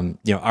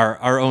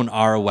our own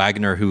Ara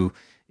Wagner, who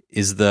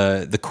is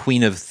the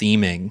queen of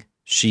theming,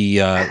 she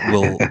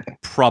will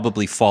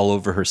probably fall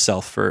over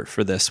herself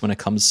for this when it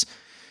comes.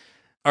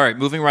 All right,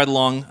 moving right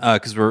along,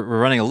 because we're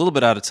running a little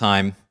bit out of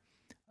time.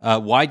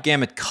 Wide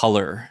gamut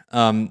color.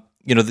 The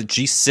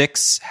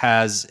G6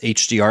 has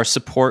HDR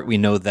support. We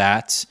know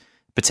that.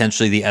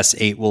 Potentially the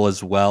S8 will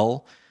as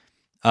well.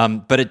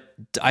 But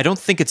I don't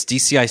think it's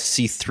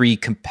DCI-C3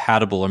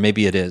 compatible, or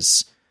maybe it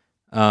is.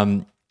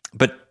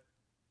 But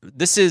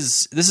this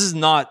is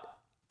not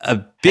a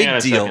big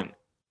deal.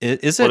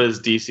 Is it? What is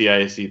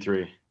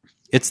DCI-C3?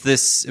 It's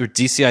this, or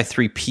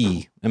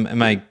DCI-3P.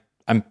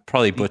 I'm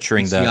probably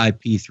butchering that.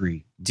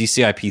 DCI-P3.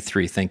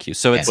 DCI-P3. Thank you.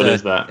 So it's What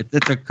is that?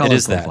 It's a color it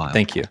is profile. that.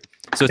 Thank you.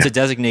 So it's a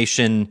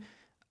designation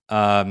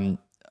of,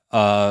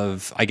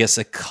 I guess,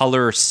 a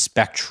color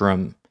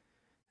spectrum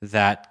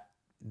that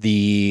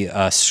the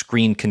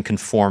screen can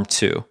conform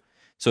to.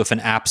 So if an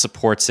app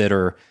supports it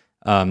or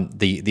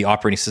the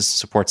operating system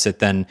supports it,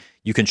 then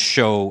you can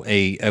show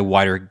a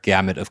wider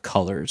gamut of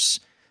colors.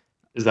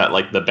 Is that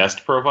like the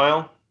best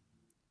profile?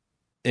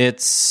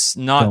 It's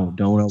not.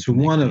 Don't It's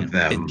one of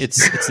them.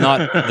 It's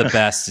not the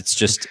best. It's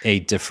just a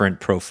different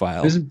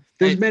profile.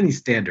 There's many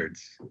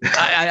standards.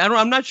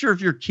 I'm not sure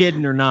if you're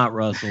kidding or not,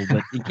 Russell.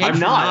 But in case I'm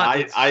you're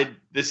not.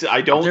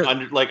 I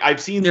don't like. I've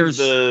seen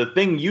the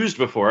thing used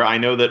before. I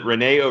know that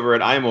Renee over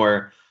at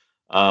iMore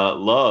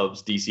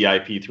loves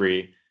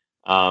DCI-P3,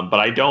 but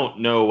I don't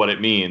know what it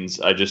means.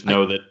 I just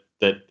know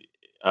that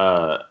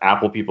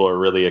Apple people are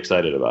really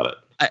excited about it.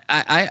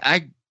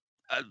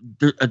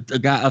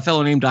 A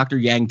fellow named Dr.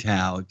 Yang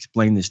Tao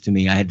explained this to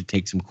me. I had to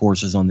take some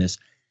courses on this.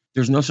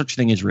 There's no such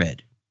thing as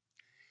red.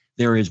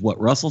 There is what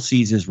Russell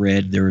sees as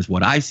red. There is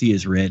what I see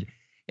as red.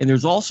 And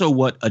there's also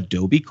what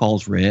Adobe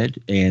calls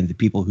red, and the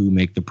people who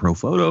make the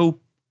ProPhoto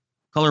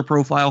color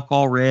profile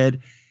call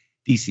red,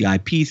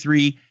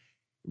 DCI-P3.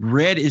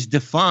 Red is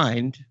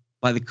defined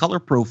by the color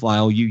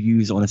profile you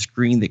use on a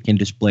screen that can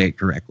display it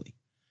correctly.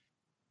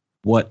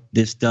 What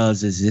this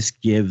does is this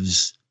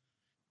gives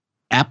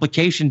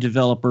application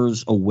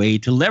developers a way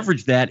to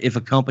leverage that if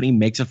a company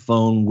makes a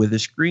phone with a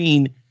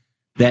screen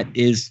that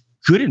is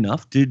good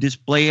enough to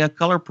display a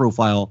color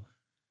profile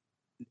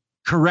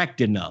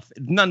correct enough.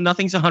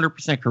 Nothing's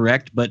 100%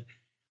 correct, but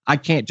I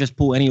can't just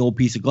pull any old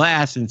piece of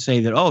glass and say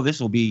that, oh,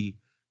 this will be,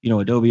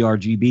 Adobe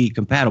RGB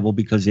compatible,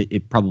 because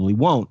it probably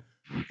won't.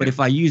 But if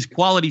I use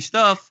quality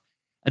stuff,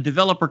 a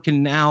developer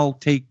can now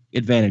take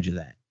advantage of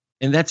that.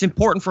 And that's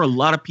important for a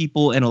lot of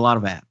people and a lot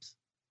of apps.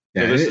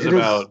 Yeah,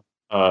 so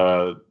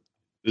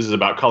this is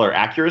about color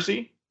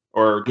accuracy,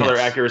 or color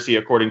accuracy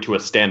according to a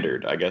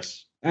standard, I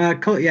guess.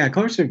 Color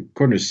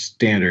according to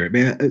standard. I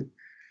mean,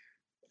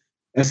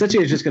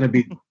 essentially, it's just going to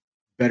be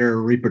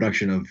better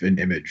reproduction of an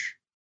image.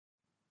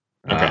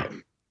 Okay.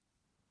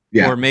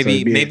 Or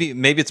maybe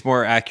it's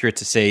more accurate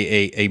to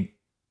say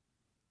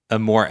a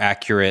more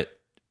accurate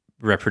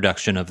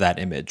reproduction of that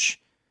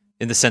image,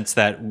 in the sense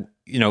that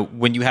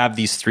when you have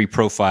these three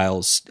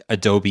profiles,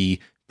 Adobe,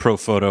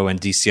 ProPhoto,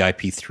 and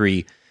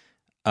DCI-P3,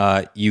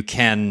 you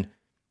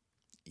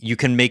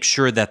can make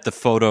sure that the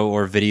photo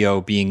or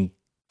video being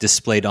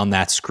displayed on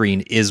that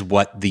screen is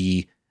what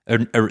the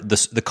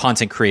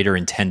content creator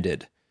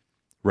intended,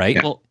 right?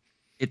 Yeah. Well,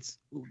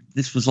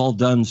 this was all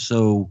done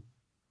so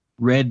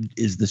red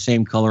is the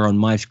same color on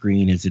my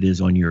screen as it is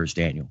on yours,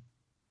 Daniel.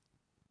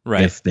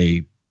 Right. If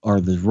they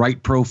are the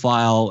right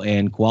profile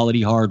and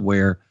quality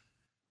hardware,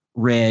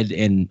 red,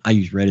 and I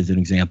use red as an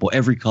example,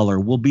 every color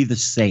will be the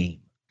same.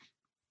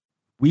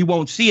 We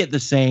won't see it the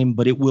same,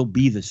 but it will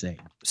be the same.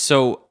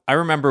 So I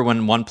remember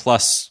when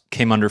OnePlus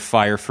came under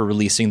fire for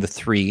releasing the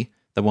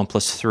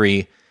OnePlus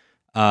 3,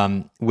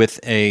 with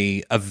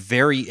a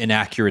very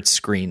inaccurate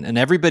screen. And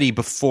everybody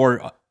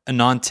before a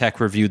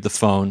non-tech reviewed the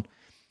phone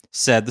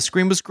said the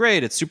screen was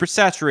great, it's super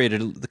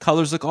saturated, the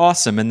colors look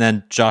awesome. And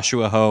then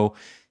Joshua Ho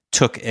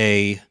took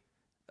a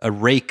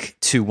rake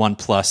to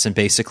OnePlus and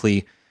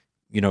basically,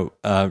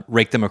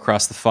 raked them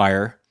across the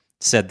fire,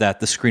 said that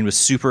the screen was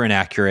super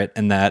inaccurate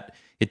and that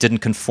it didn't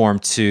conform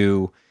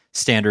to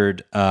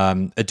standard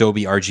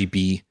Adobe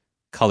RGB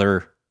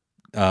color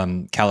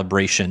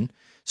calibration.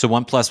 So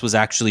OnePlus was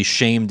actually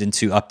shamed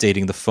into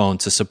updating the phone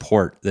to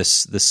support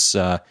this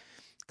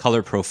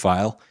color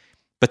profile.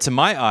 But to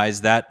my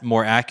eyes, that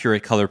more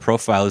accurate color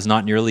profile is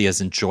not nearly as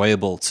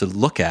enjoyable to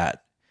look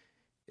at.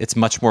 It's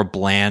much more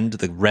bland.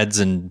 The reds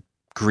and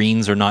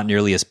greens are not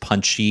nearly as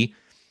punchy.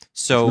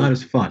 So it's not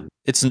as fun.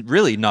 It's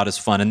really not as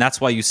fun. And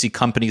that's why you see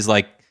companies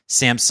like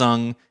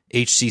Samsung,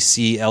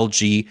 HTC,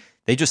 LG,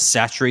 they just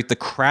saturate the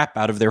crap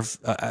out of their,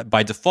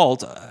 by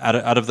default,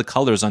 out of the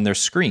colors on their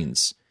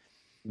screens.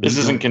 This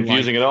isn't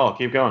confusing at all.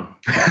 Keep going.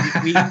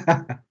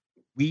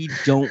 We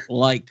don't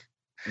like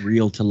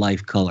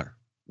real-to-life color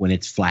when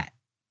it's flat.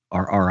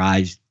 Our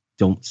eyes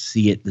don't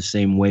see it the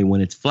same way when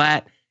it's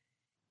flat,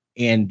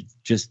 and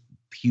just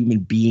human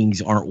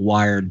beings aren't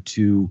wired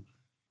to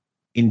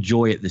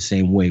enjoy it the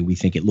same way. We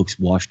think it looks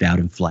washed out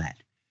and flat.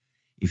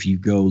 If you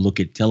go look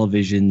at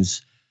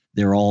televisions,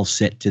 they're all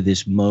set to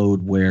this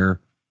mode where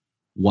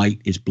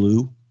white is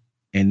blue,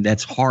 and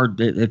that's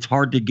hard. It's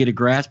hard to get a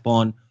grasp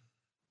on,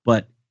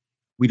 but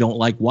we don't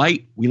like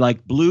white. We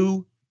like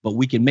blue, but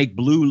we can make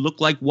blue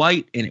look like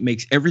white, and it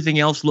makes everything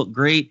else look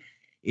great.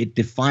 It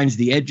defines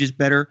the edges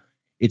better.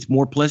 It's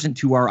more pleasant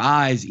to our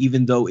eyes,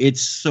 even though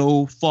it's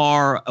so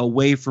far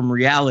away from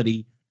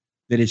reality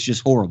that it's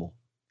just horrible.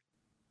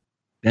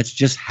 That's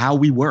just how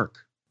we work.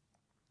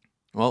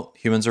 Well,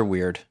 humans are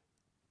weird.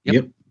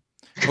 Yep.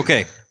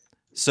 Okay,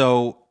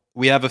 so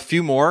we have a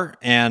few more,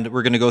 and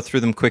we're going to go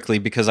through them quickly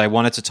because I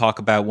wanted to talk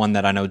about one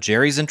that I know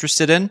Jerry's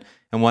interested in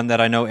and one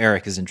that I know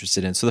Eric is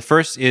interested in. So the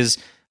first is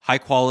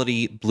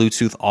high-quality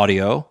Bluetooth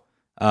audio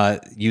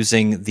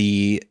using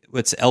the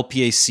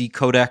LPAC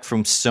codec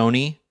from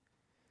Sony.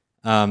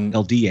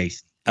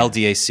 LDAC.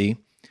 LDAC.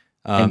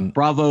 And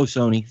bravo,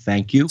 Sony.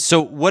 Thank you.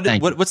 So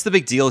what's the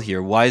big deal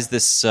here? Why is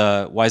this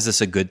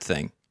a good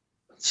thing?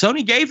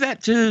 Sony gave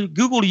that to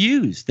Google to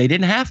use. They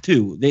didn't have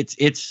to.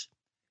 It's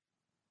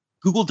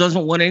Google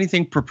doesn't want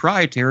anything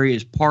proprietary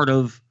as part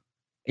of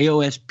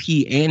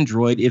AOSP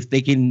Android if they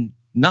can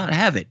not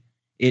have it.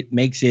 It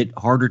makes it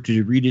harder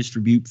to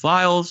redistribute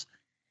files,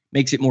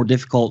 makes it more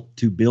difficult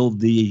to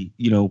build the,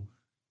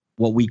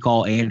 what we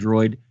call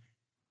Android.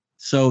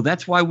 So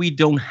that's why we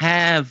don't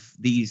have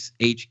these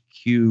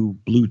HQ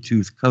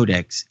Bluetooth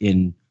codecs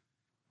in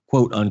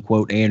quote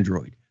unquote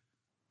Android.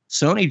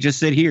 Sony just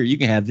said, here, you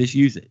can have this,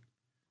 use it.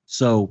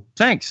 So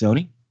thanks,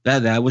 Sony.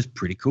 That was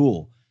pretty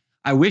cool.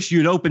 I wish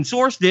you'd open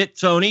sourced it,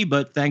 Sony,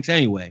 but thanks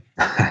anyway.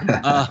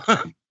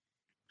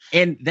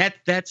 And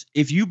that's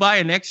if you buy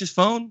a Nexus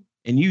phone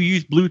and you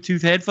use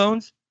Bluetooth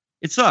headphones,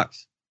 it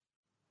sucks.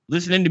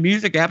 Listening to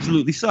music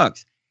absolutely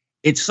sucks.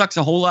 It sucks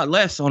a whole lot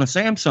less on a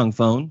Samsung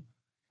phone,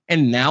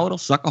 and now it'll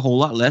suck a whole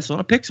lot less on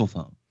a Pixel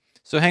phone.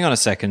 So hang on a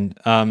second.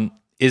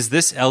 Is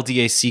this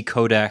LDAC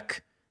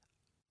codec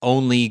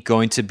only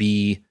going to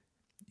be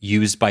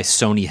used by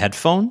Sony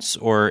headphones,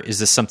 or is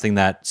this something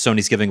that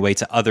Sony's giving away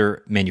to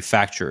other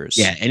manufacturers?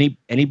 Yeah,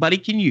 anybody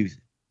can use it.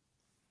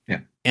 Yeah.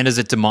 And is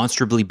it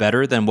demonstrably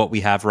better than what we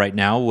have right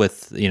now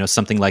with,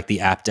 something like the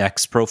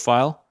aptX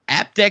profile?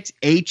 aptX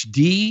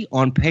HD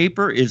on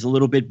paper is a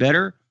little bit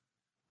better,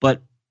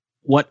 but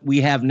what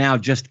we have now,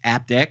 just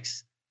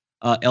aptX,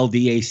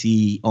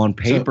 LDAC on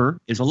paper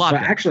is a lot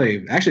better.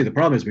 Actually, the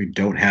problem is we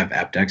don't have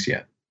aptX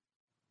yet.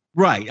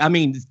 Right. I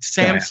mean,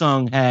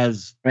 Samsung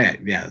has... Right,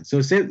 yeah. So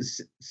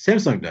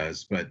Samsung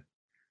does, but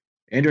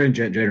Android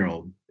in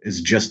general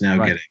is just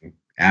now getting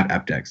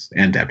aptX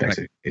and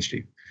aptX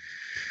HD.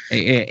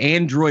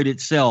 Android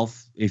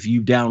itself, if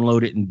you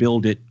download it and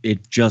build it,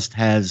 it just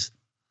has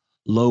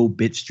low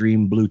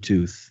bitstream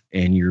Bluetooth,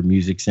 and your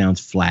music sounds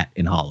flat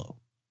and hollow.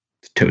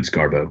 It's Toad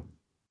Scarbo.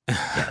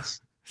 Yes.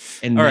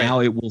 And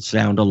now it will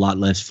sound a lot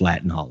less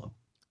flat and hollow.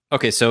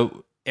 Okay,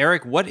 so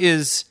Eric, what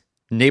is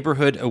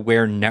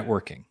neighborhood-aware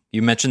networking?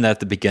 You mentioned that at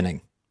the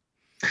beginning.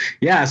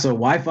 Yeah, so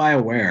Wi-Fi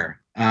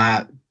aware.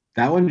 That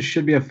one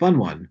should be a fun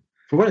one.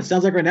 For what it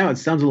sounds like right now, it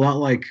sounds a lot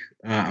like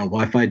a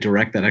Wi-Fi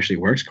Direct that actually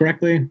works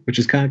correctly, which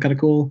is kind of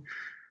cool.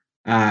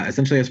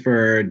 Essentially, it's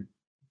for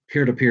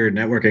peer-to-peer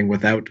networking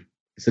without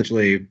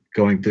essentially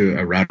going through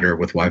a router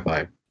with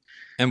Wi-Fi.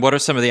 And what are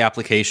some of the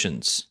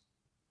applications?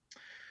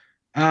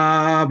 So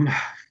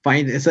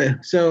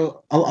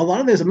a lot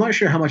of this, I'm not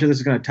sure how much of this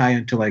is going to tie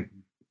into like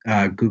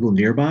Google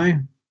Nearby,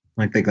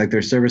 like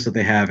their service that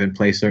they have in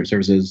place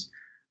services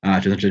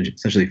to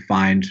essentially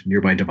find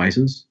nearby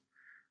devices.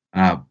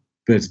 But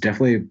it's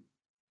definitely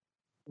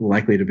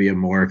likely to be a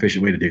more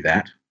efficient way to do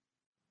that,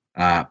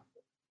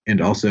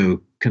 and also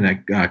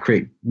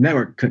create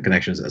network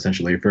connections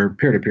essentially for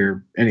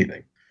peer-to-peer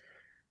anything.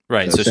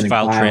 Right. So just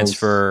file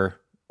transfer.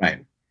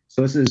 Right.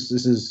 So this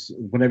is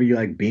whenever you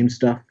like beam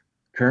stuff.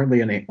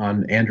 Currently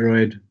on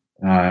Android,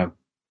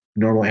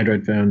 normal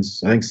Android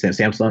phones, I think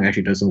Samsung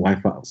actually does some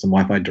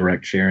Wi-Fi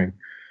direct sharing.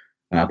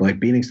 But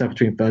like beaming stuff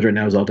between phones right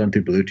now is all done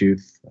through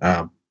Bluetooth.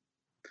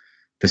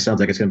 This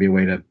sounds like it's going to be a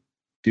way to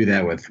do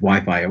that with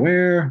Wi-Fi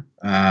aware,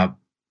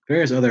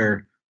 various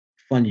other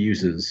fun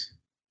uses.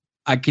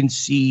 I can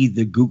see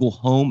the Google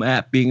Home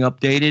app being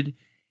updated,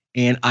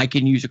 and I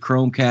can use a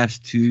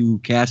Chromecast to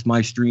cast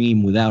my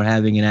stream without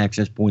having an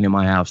access point in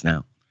my house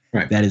now.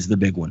 Right. That is the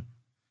big one.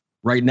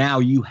 Right now,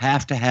 you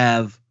have to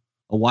have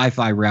a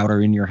Wi-Fi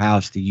router in your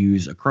house to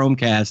use a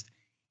Chromecast,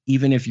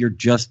 even if you're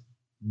just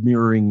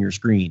mirroring your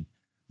screen.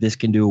 This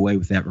can do away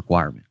with that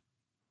requirement.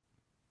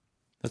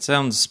 That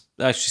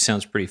actually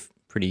sounds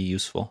pretty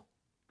useful.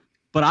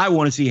 But I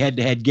want to see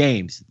head-to-head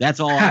games. That's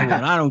all I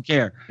want. I don't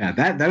care. Yeah,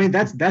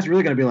 that's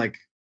really going to be like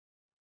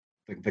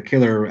the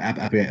killer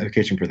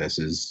application for this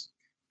is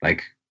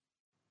like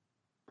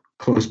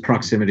close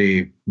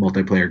proximity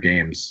multiplayer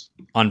games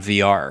on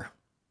VR.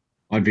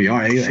 On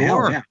VR, sure.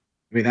 Hell, yeah.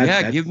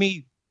 I mean, give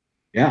me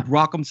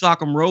Rock'em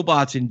Sock'em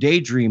Robots and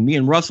Daydream. Me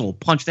and Russell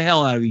punch the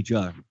hell out of each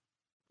other.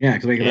 Yeah,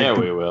 because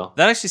we will.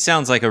 That actually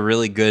sounds like a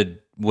really good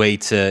way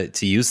to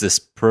use this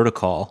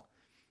protocol.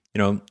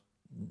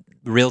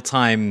 Real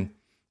time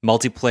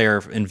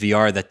multiplayer in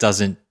VR that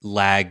doesn't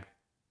lag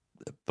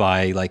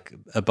by like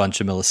a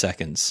bunch of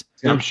milliseconds.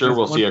 I'm sure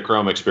we'll see a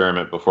Chrome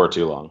experiment before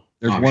too long.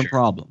 There's one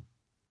problem.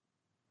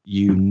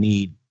 You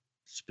need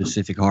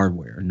specific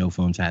hardware. No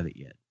phones have it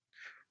yet.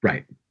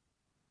 Right.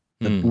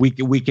 We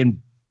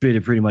can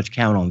pretty much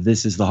count on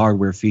this is the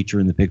hardware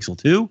feature in the Pixel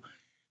 2.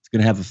 It's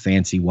going to have a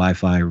fancy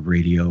Wi-Fi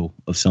radio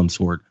of some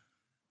sort.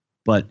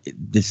 But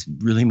this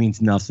really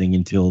means nothing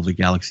until the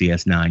Galaxy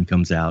S9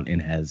 comes out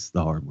and has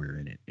the hardware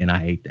in it. And I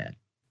hate that.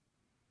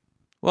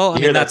 Well,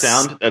 you hear that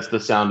sound? That's the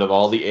sound of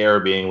all the air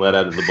being let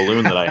out of the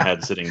balloon that I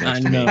had sitting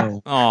next to me. I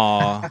know.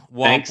 Aw,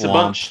 thanks a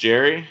bunch,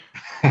 Jerry.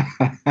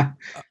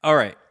 All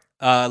right.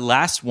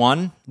 Last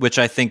one, which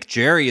I think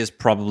Jerry is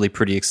probably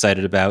pretty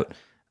excited about.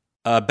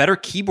 Better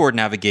keyboard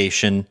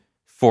navigation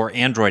for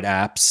Android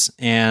apps.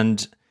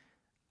 And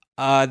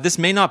this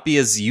may not be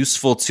as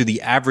useful to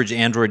the average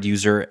Android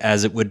user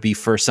as it would be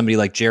for somebody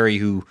like Jerry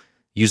who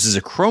uses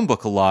a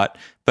Chromebook a lot,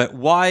 but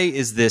why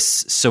is this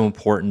so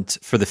important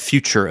for the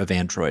future of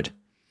Android?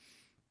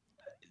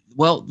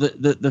 Well,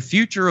 the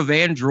future of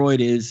Android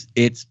is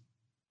it's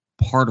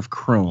part of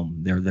Chrome.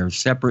 They're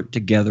separate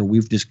together.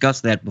 We've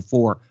discussed that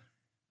before.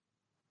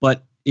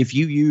 But if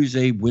you use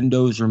a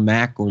Windows or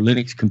Mac or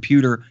Linux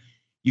computer,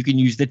 you can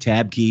use the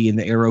tab key and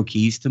the arrow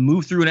keys to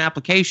move through an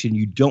application.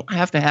 You don't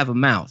have to have a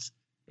mouse.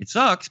 It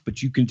sucks,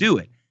 but you can do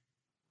it.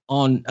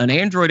 On an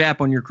Android app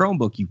on your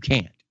Chromebook, you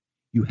can't.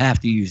 You have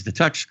to use the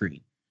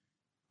touchscreen.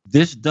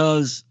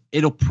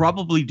 It'll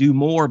probably do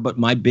more, but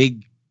my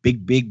big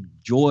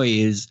joy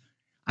is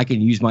I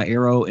can use my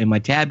arrow and my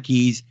tab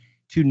keys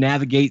to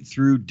navigate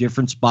through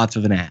different spots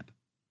of an app.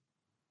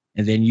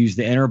 And then use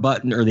the enter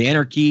button or the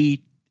enter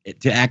key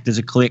to act as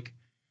a click.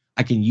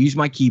 I can use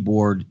my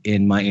keyboard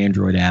in my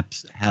Android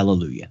apps.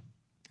 Hallelujah.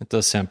 It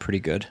does sound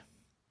pretty good.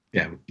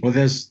 Yeah. Well,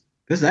 there's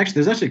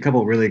actually a couple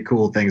of really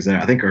cool things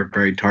that I think are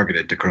very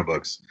targeted to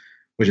Chromebooks,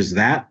 which is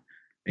that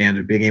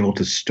and being able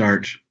to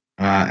start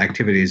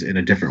activities in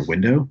a different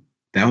window.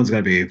 That one's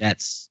got to be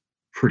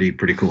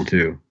pretty cool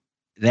too.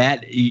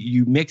 That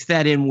you mix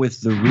that in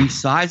with the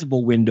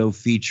resizable window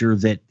feature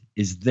that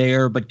is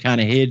there but kind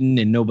of hidden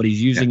and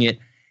nobody's using it,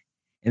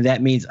 and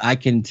that means I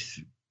can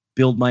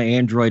build my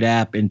Android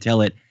app and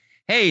tell it,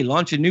 hey,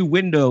 launch a new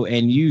window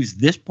and use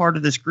this part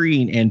of the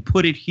screen and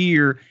put it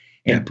here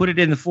and put it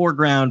in the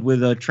foreground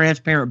with a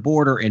transparent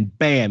border, and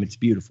bam, it's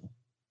beautiful.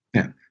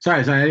 Yeah.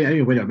 Sorry. I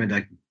didn't window. I meant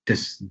like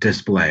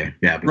display.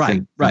 Yeah.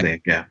 Right.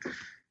 Yeah.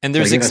 And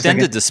there's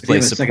extended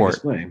display support.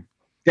 Display.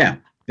 Yeah.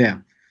 Yeah.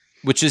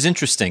 Which is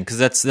interesting because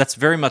that's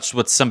very much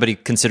what somebody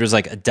considers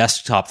like a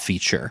desktop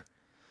feature.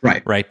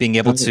 Right. Being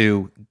able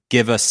to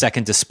give a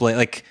second display.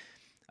 Like,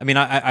 I mean,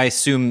 I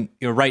assume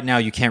right now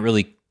you can't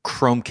really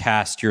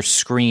Chromecast your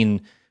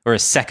screen or a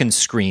second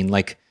screen.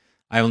 Like,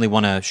 I only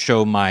want to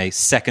show my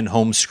second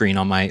home screen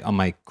on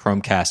my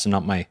Chromecast and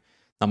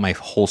not my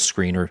whole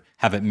screen, or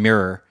have it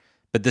mirror.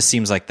 But this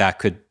seems like that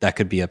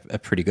could be a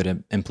pretty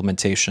good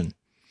implementation.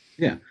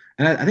 Yeah,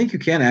 and I think you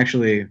can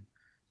actually.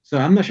 So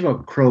I'm not sure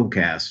about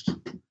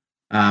Chromecast,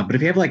 but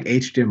if you have like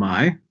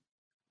HDMI,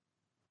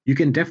 you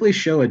can definitely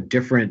show a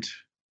different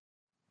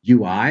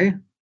UI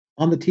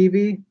on the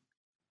TV,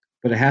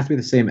 but it has to be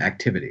the same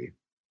activity.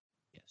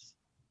 Yes.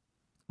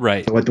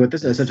 Right. So what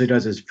this essentially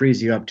does is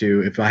frees you up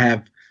to, if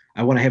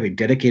I want to have a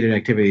dedicated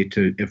activity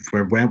to,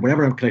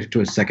 whenever I'm connected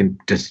to a second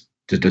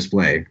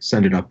display,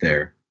 send it up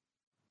there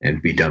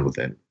and be done with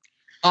it.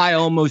 I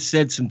almost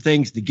said some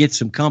things to get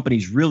some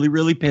companies really,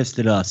 really pissed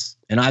at us,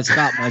 and I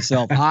stopped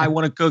myself. I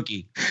want a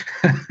cookie.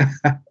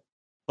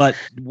 But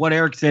what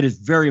Eric said is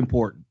very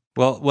important.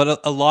 Well,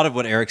 a lot of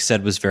what Eric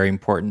said was very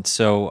important.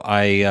 So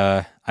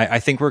I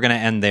think we're going to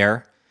end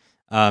there.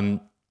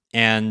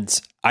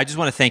 And I just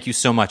want to thank you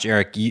so much,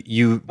 Eric.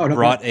 You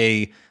brought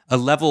a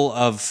level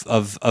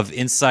of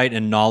insight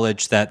and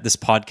knowledge that this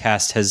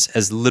podcast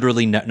has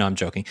literally no, I'm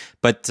joking,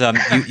 but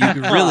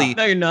you really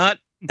no, you're not.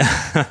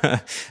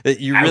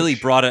 You really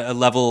brought a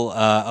level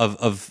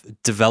of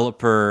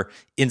developer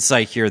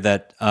insight here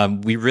that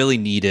we really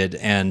needed,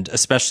 and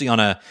especially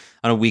on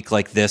a week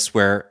like this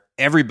where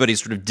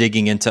everybody's sort of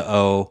digging into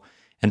O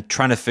and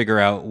trying to figure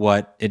out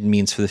what it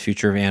means for the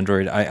future of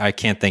Android. I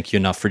can't thank you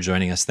enough for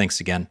joining us. Thanks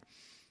again.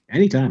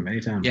 Anytime.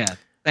 Yeah,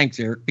 thanks,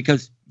 Eric,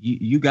 because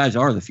you guys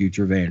are the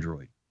future of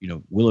Android.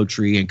 Willow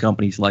Tree and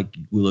companies like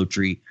Willow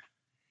Tree.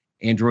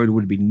 Android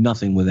would be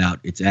nothing without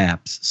its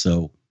apps.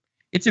 So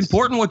it's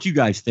important what you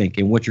guys think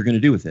and what you're going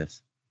to do with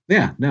this.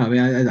 Yeah, no, I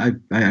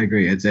mean, I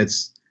agree. It's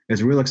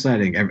real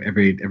exciting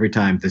every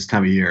time this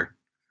time of year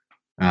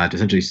to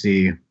essentially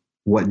see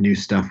what new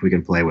stuff we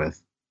can play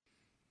with.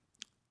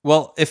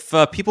 Well, if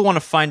people want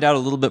to find out a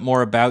little bit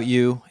more about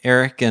you,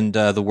 Eric, and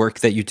the work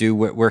that you do,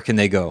 where can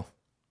they go?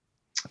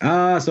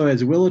 So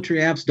it's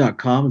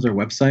willowtreeapps.com is our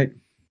website.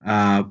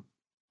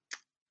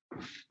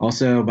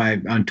 Also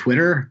on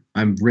Twitter,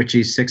 I'm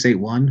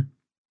Richie681,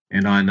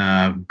 and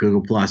on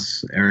Google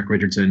Plus, Eric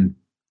Richardson.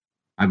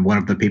 I'm one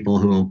of the people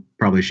who will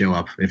probably show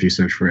up if you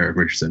search for Eric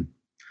Richardson.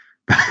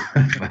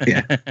 But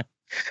yeah,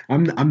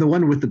 I'm the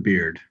one with the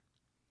beard.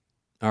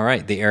 All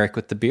right, the Eric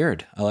with the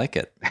beard. I like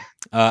it.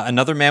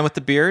 Another man with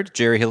the beard,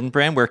 Jerry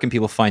Hildenbrand. Where can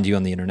people find you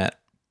on the internet?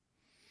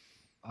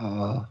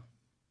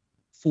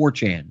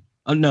 4chan.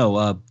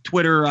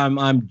 Twitter.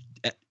 I'm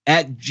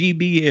at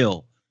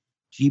GBHill,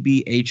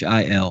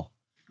 GBHIL,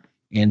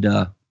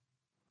 and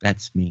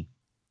that's me.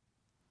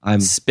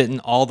 I'm spitting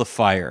all the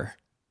fire.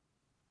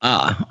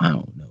 I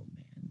don't know,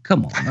 man.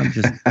 Come on, I'm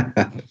just.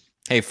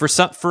 Hey,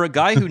 for a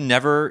guy who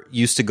never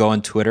used to go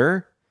on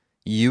Twitter,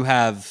 you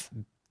have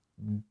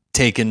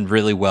taken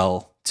really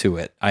well to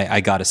it.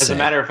 I gotta say. As a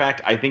matter of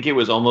fact, I think it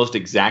was almost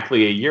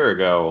exactly a year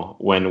ago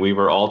when we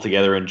were all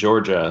together in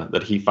Georgia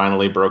that he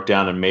finally broke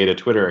down and made a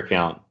Twitter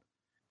account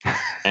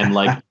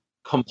and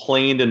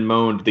complained and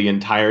moaned the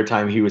entire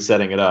time he was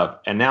setting it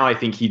up. And now I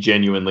think he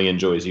genuinely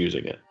enjoys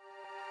using it.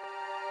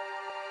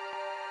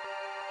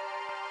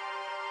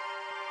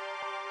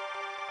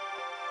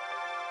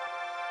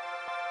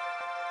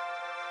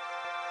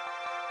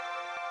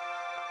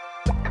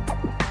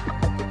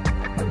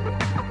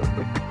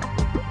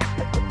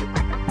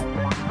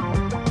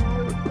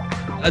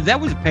 that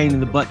was a pain in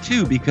the butt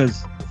too,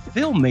 because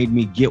Phil made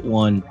me get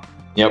one.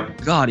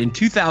 Yep. God, in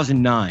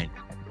 2009,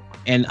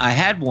 and I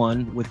had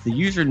one with the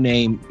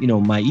username,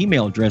 my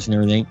email address and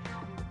everything,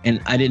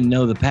 and I didn't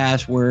know the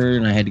password,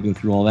 and I had to go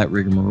through all that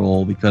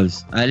rigmarole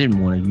because I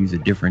didn't want to use a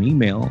different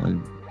email.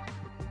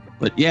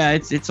 But yeah,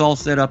 it's all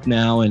set up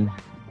now, and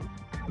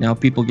now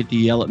people get to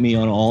yell at me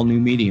on all new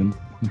medium.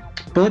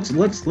 But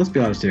let's be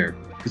honest here.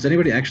 Does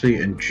anybody actually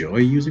enjoy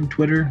using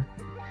Twitter?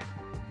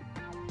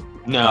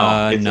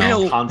 No, it's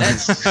no.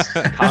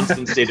 a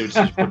constant state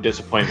of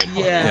disappointment.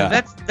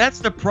 Yeah, that's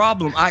the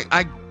problem.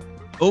 I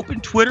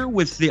open Twitter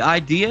with the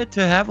idea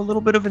to have a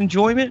little bit of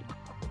enjoyment,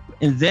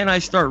 and then I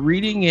start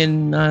reading,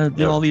 and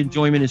then all the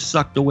enjoyment is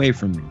sucked away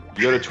from me.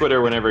 You go to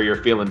Twitter whenever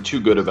you're feeling too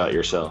good about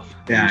yourself.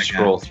 Yeah, you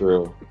scroll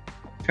through.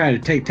 Try to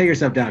take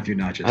yourself down a few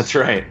notches. That's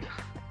right.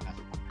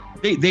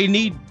 They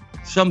need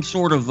some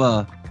sort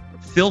of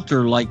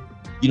filter, like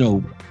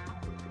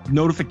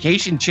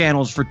notification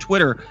channels for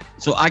Twitter,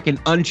 so I can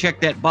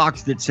uncheck that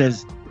box that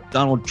says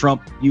Donald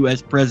Trump,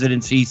 U.S.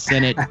 presidency,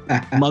 Senate,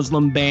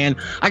 Muslim ban.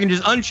 I can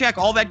just uncheck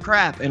all that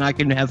crap, and I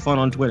can have fun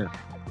on Twitter.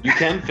 You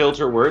can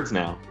filter words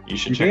now. You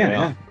should check it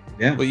out.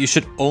 Yeah. Well, you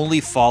should only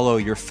follow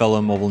your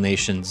fellow Mobile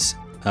Nations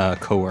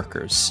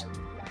coworkers.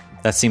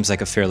 That seems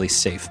like a fairly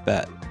safe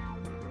bet.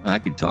 I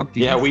could talk to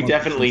you. Yeah, we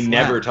definitely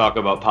never talk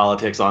about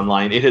politics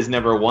online. It has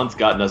never once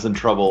gotten us in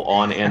trouble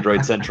on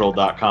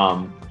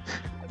AndroidCentral.com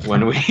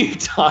when we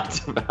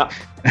talked about.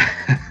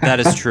 That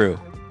is true.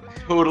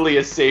 Totally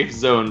a safe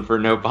zone for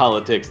no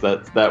politics.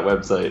 That's that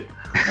website.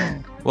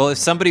 Well, if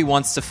somebody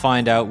wants to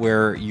find out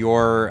where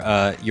your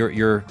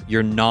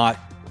not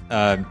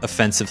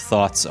offensive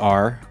thoughts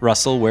are,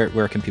 Russell,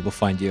 where can people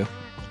find you?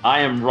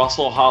 I am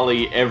Russell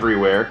Holly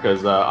everywhere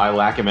because I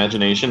lack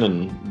imagination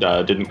and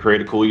didn't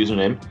create a cool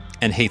username.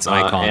 And hates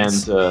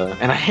icons.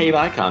 And I hate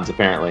icons,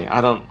 apparently.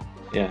 I don't,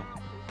 yeah.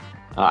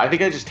 I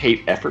think I just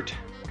hate effort.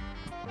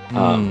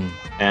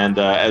 And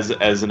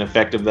as an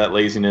effect of that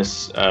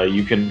laziness,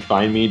 you can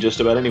find me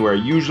just about anywhere,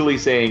 usually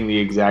saying the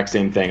exact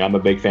same thing. I'm a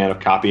big fan of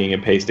copying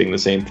and pasting the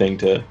same thing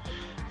to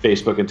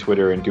Facebook and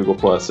Twitter and Google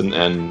Plus and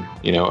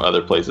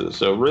other places.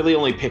 So really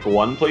only pick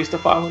one place to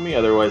follow me.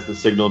 Otherwise, the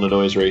signal to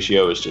noise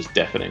ratio is just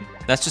deafening.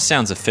 That just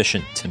sounds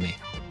efficient to me.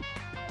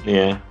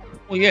 Yeah.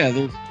 Well, yeah,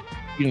 there's,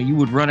 you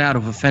would run out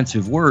of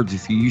offensive words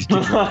if you used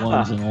different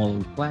ones on all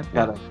those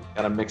platforms.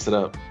 Gotta mix it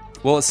up.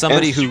 Well, as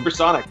somebody who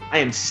Supersonic, I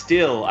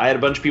had a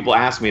bunch of people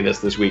ask me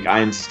this week. I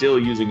am still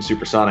using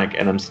Supersonic,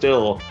 and I'm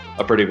still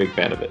a pretty big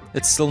fan of it.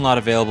 It's still not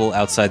available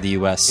outside the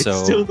U.S., so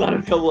it's still not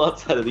available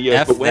outside of the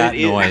U.S. F but when that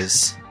it is,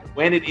 noise.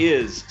 When it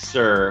is,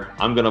 sir,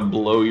 I'm gonna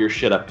blow your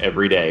shit up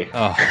every day.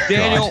 Oh,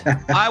 Daniel,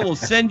 God. I will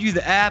send you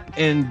the app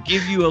and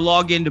give you a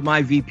login to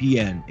my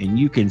VPN, and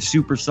you can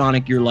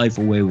Supersonic your life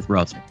away with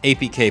Russell.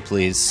 APK,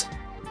 please.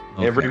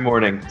 Okay. Every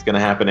morning. It's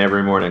gonna happen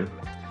every morning.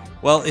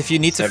 Well, if you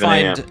need to 7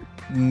 find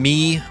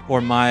me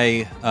or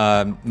my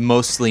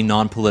mostly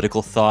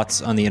non-political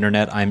thoughts on the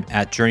internet, I'm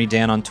at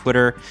JourneyDan on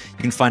Twitter. You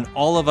can find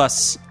all of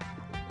us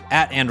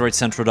at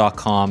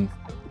AndroidCentral.com.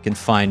 You can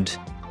find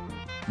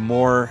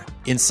more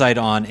insight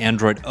on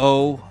Android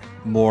O,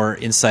 more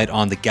insight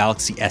on the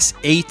Galaxy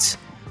S8,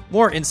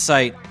 more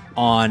insight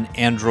on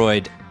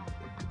Android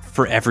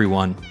for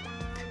everyone.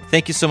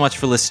 Thank you so much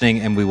for listening,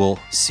 and we will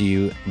see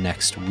you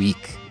next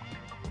week.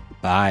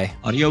 Bye.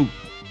 Adios.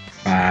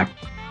 Bye.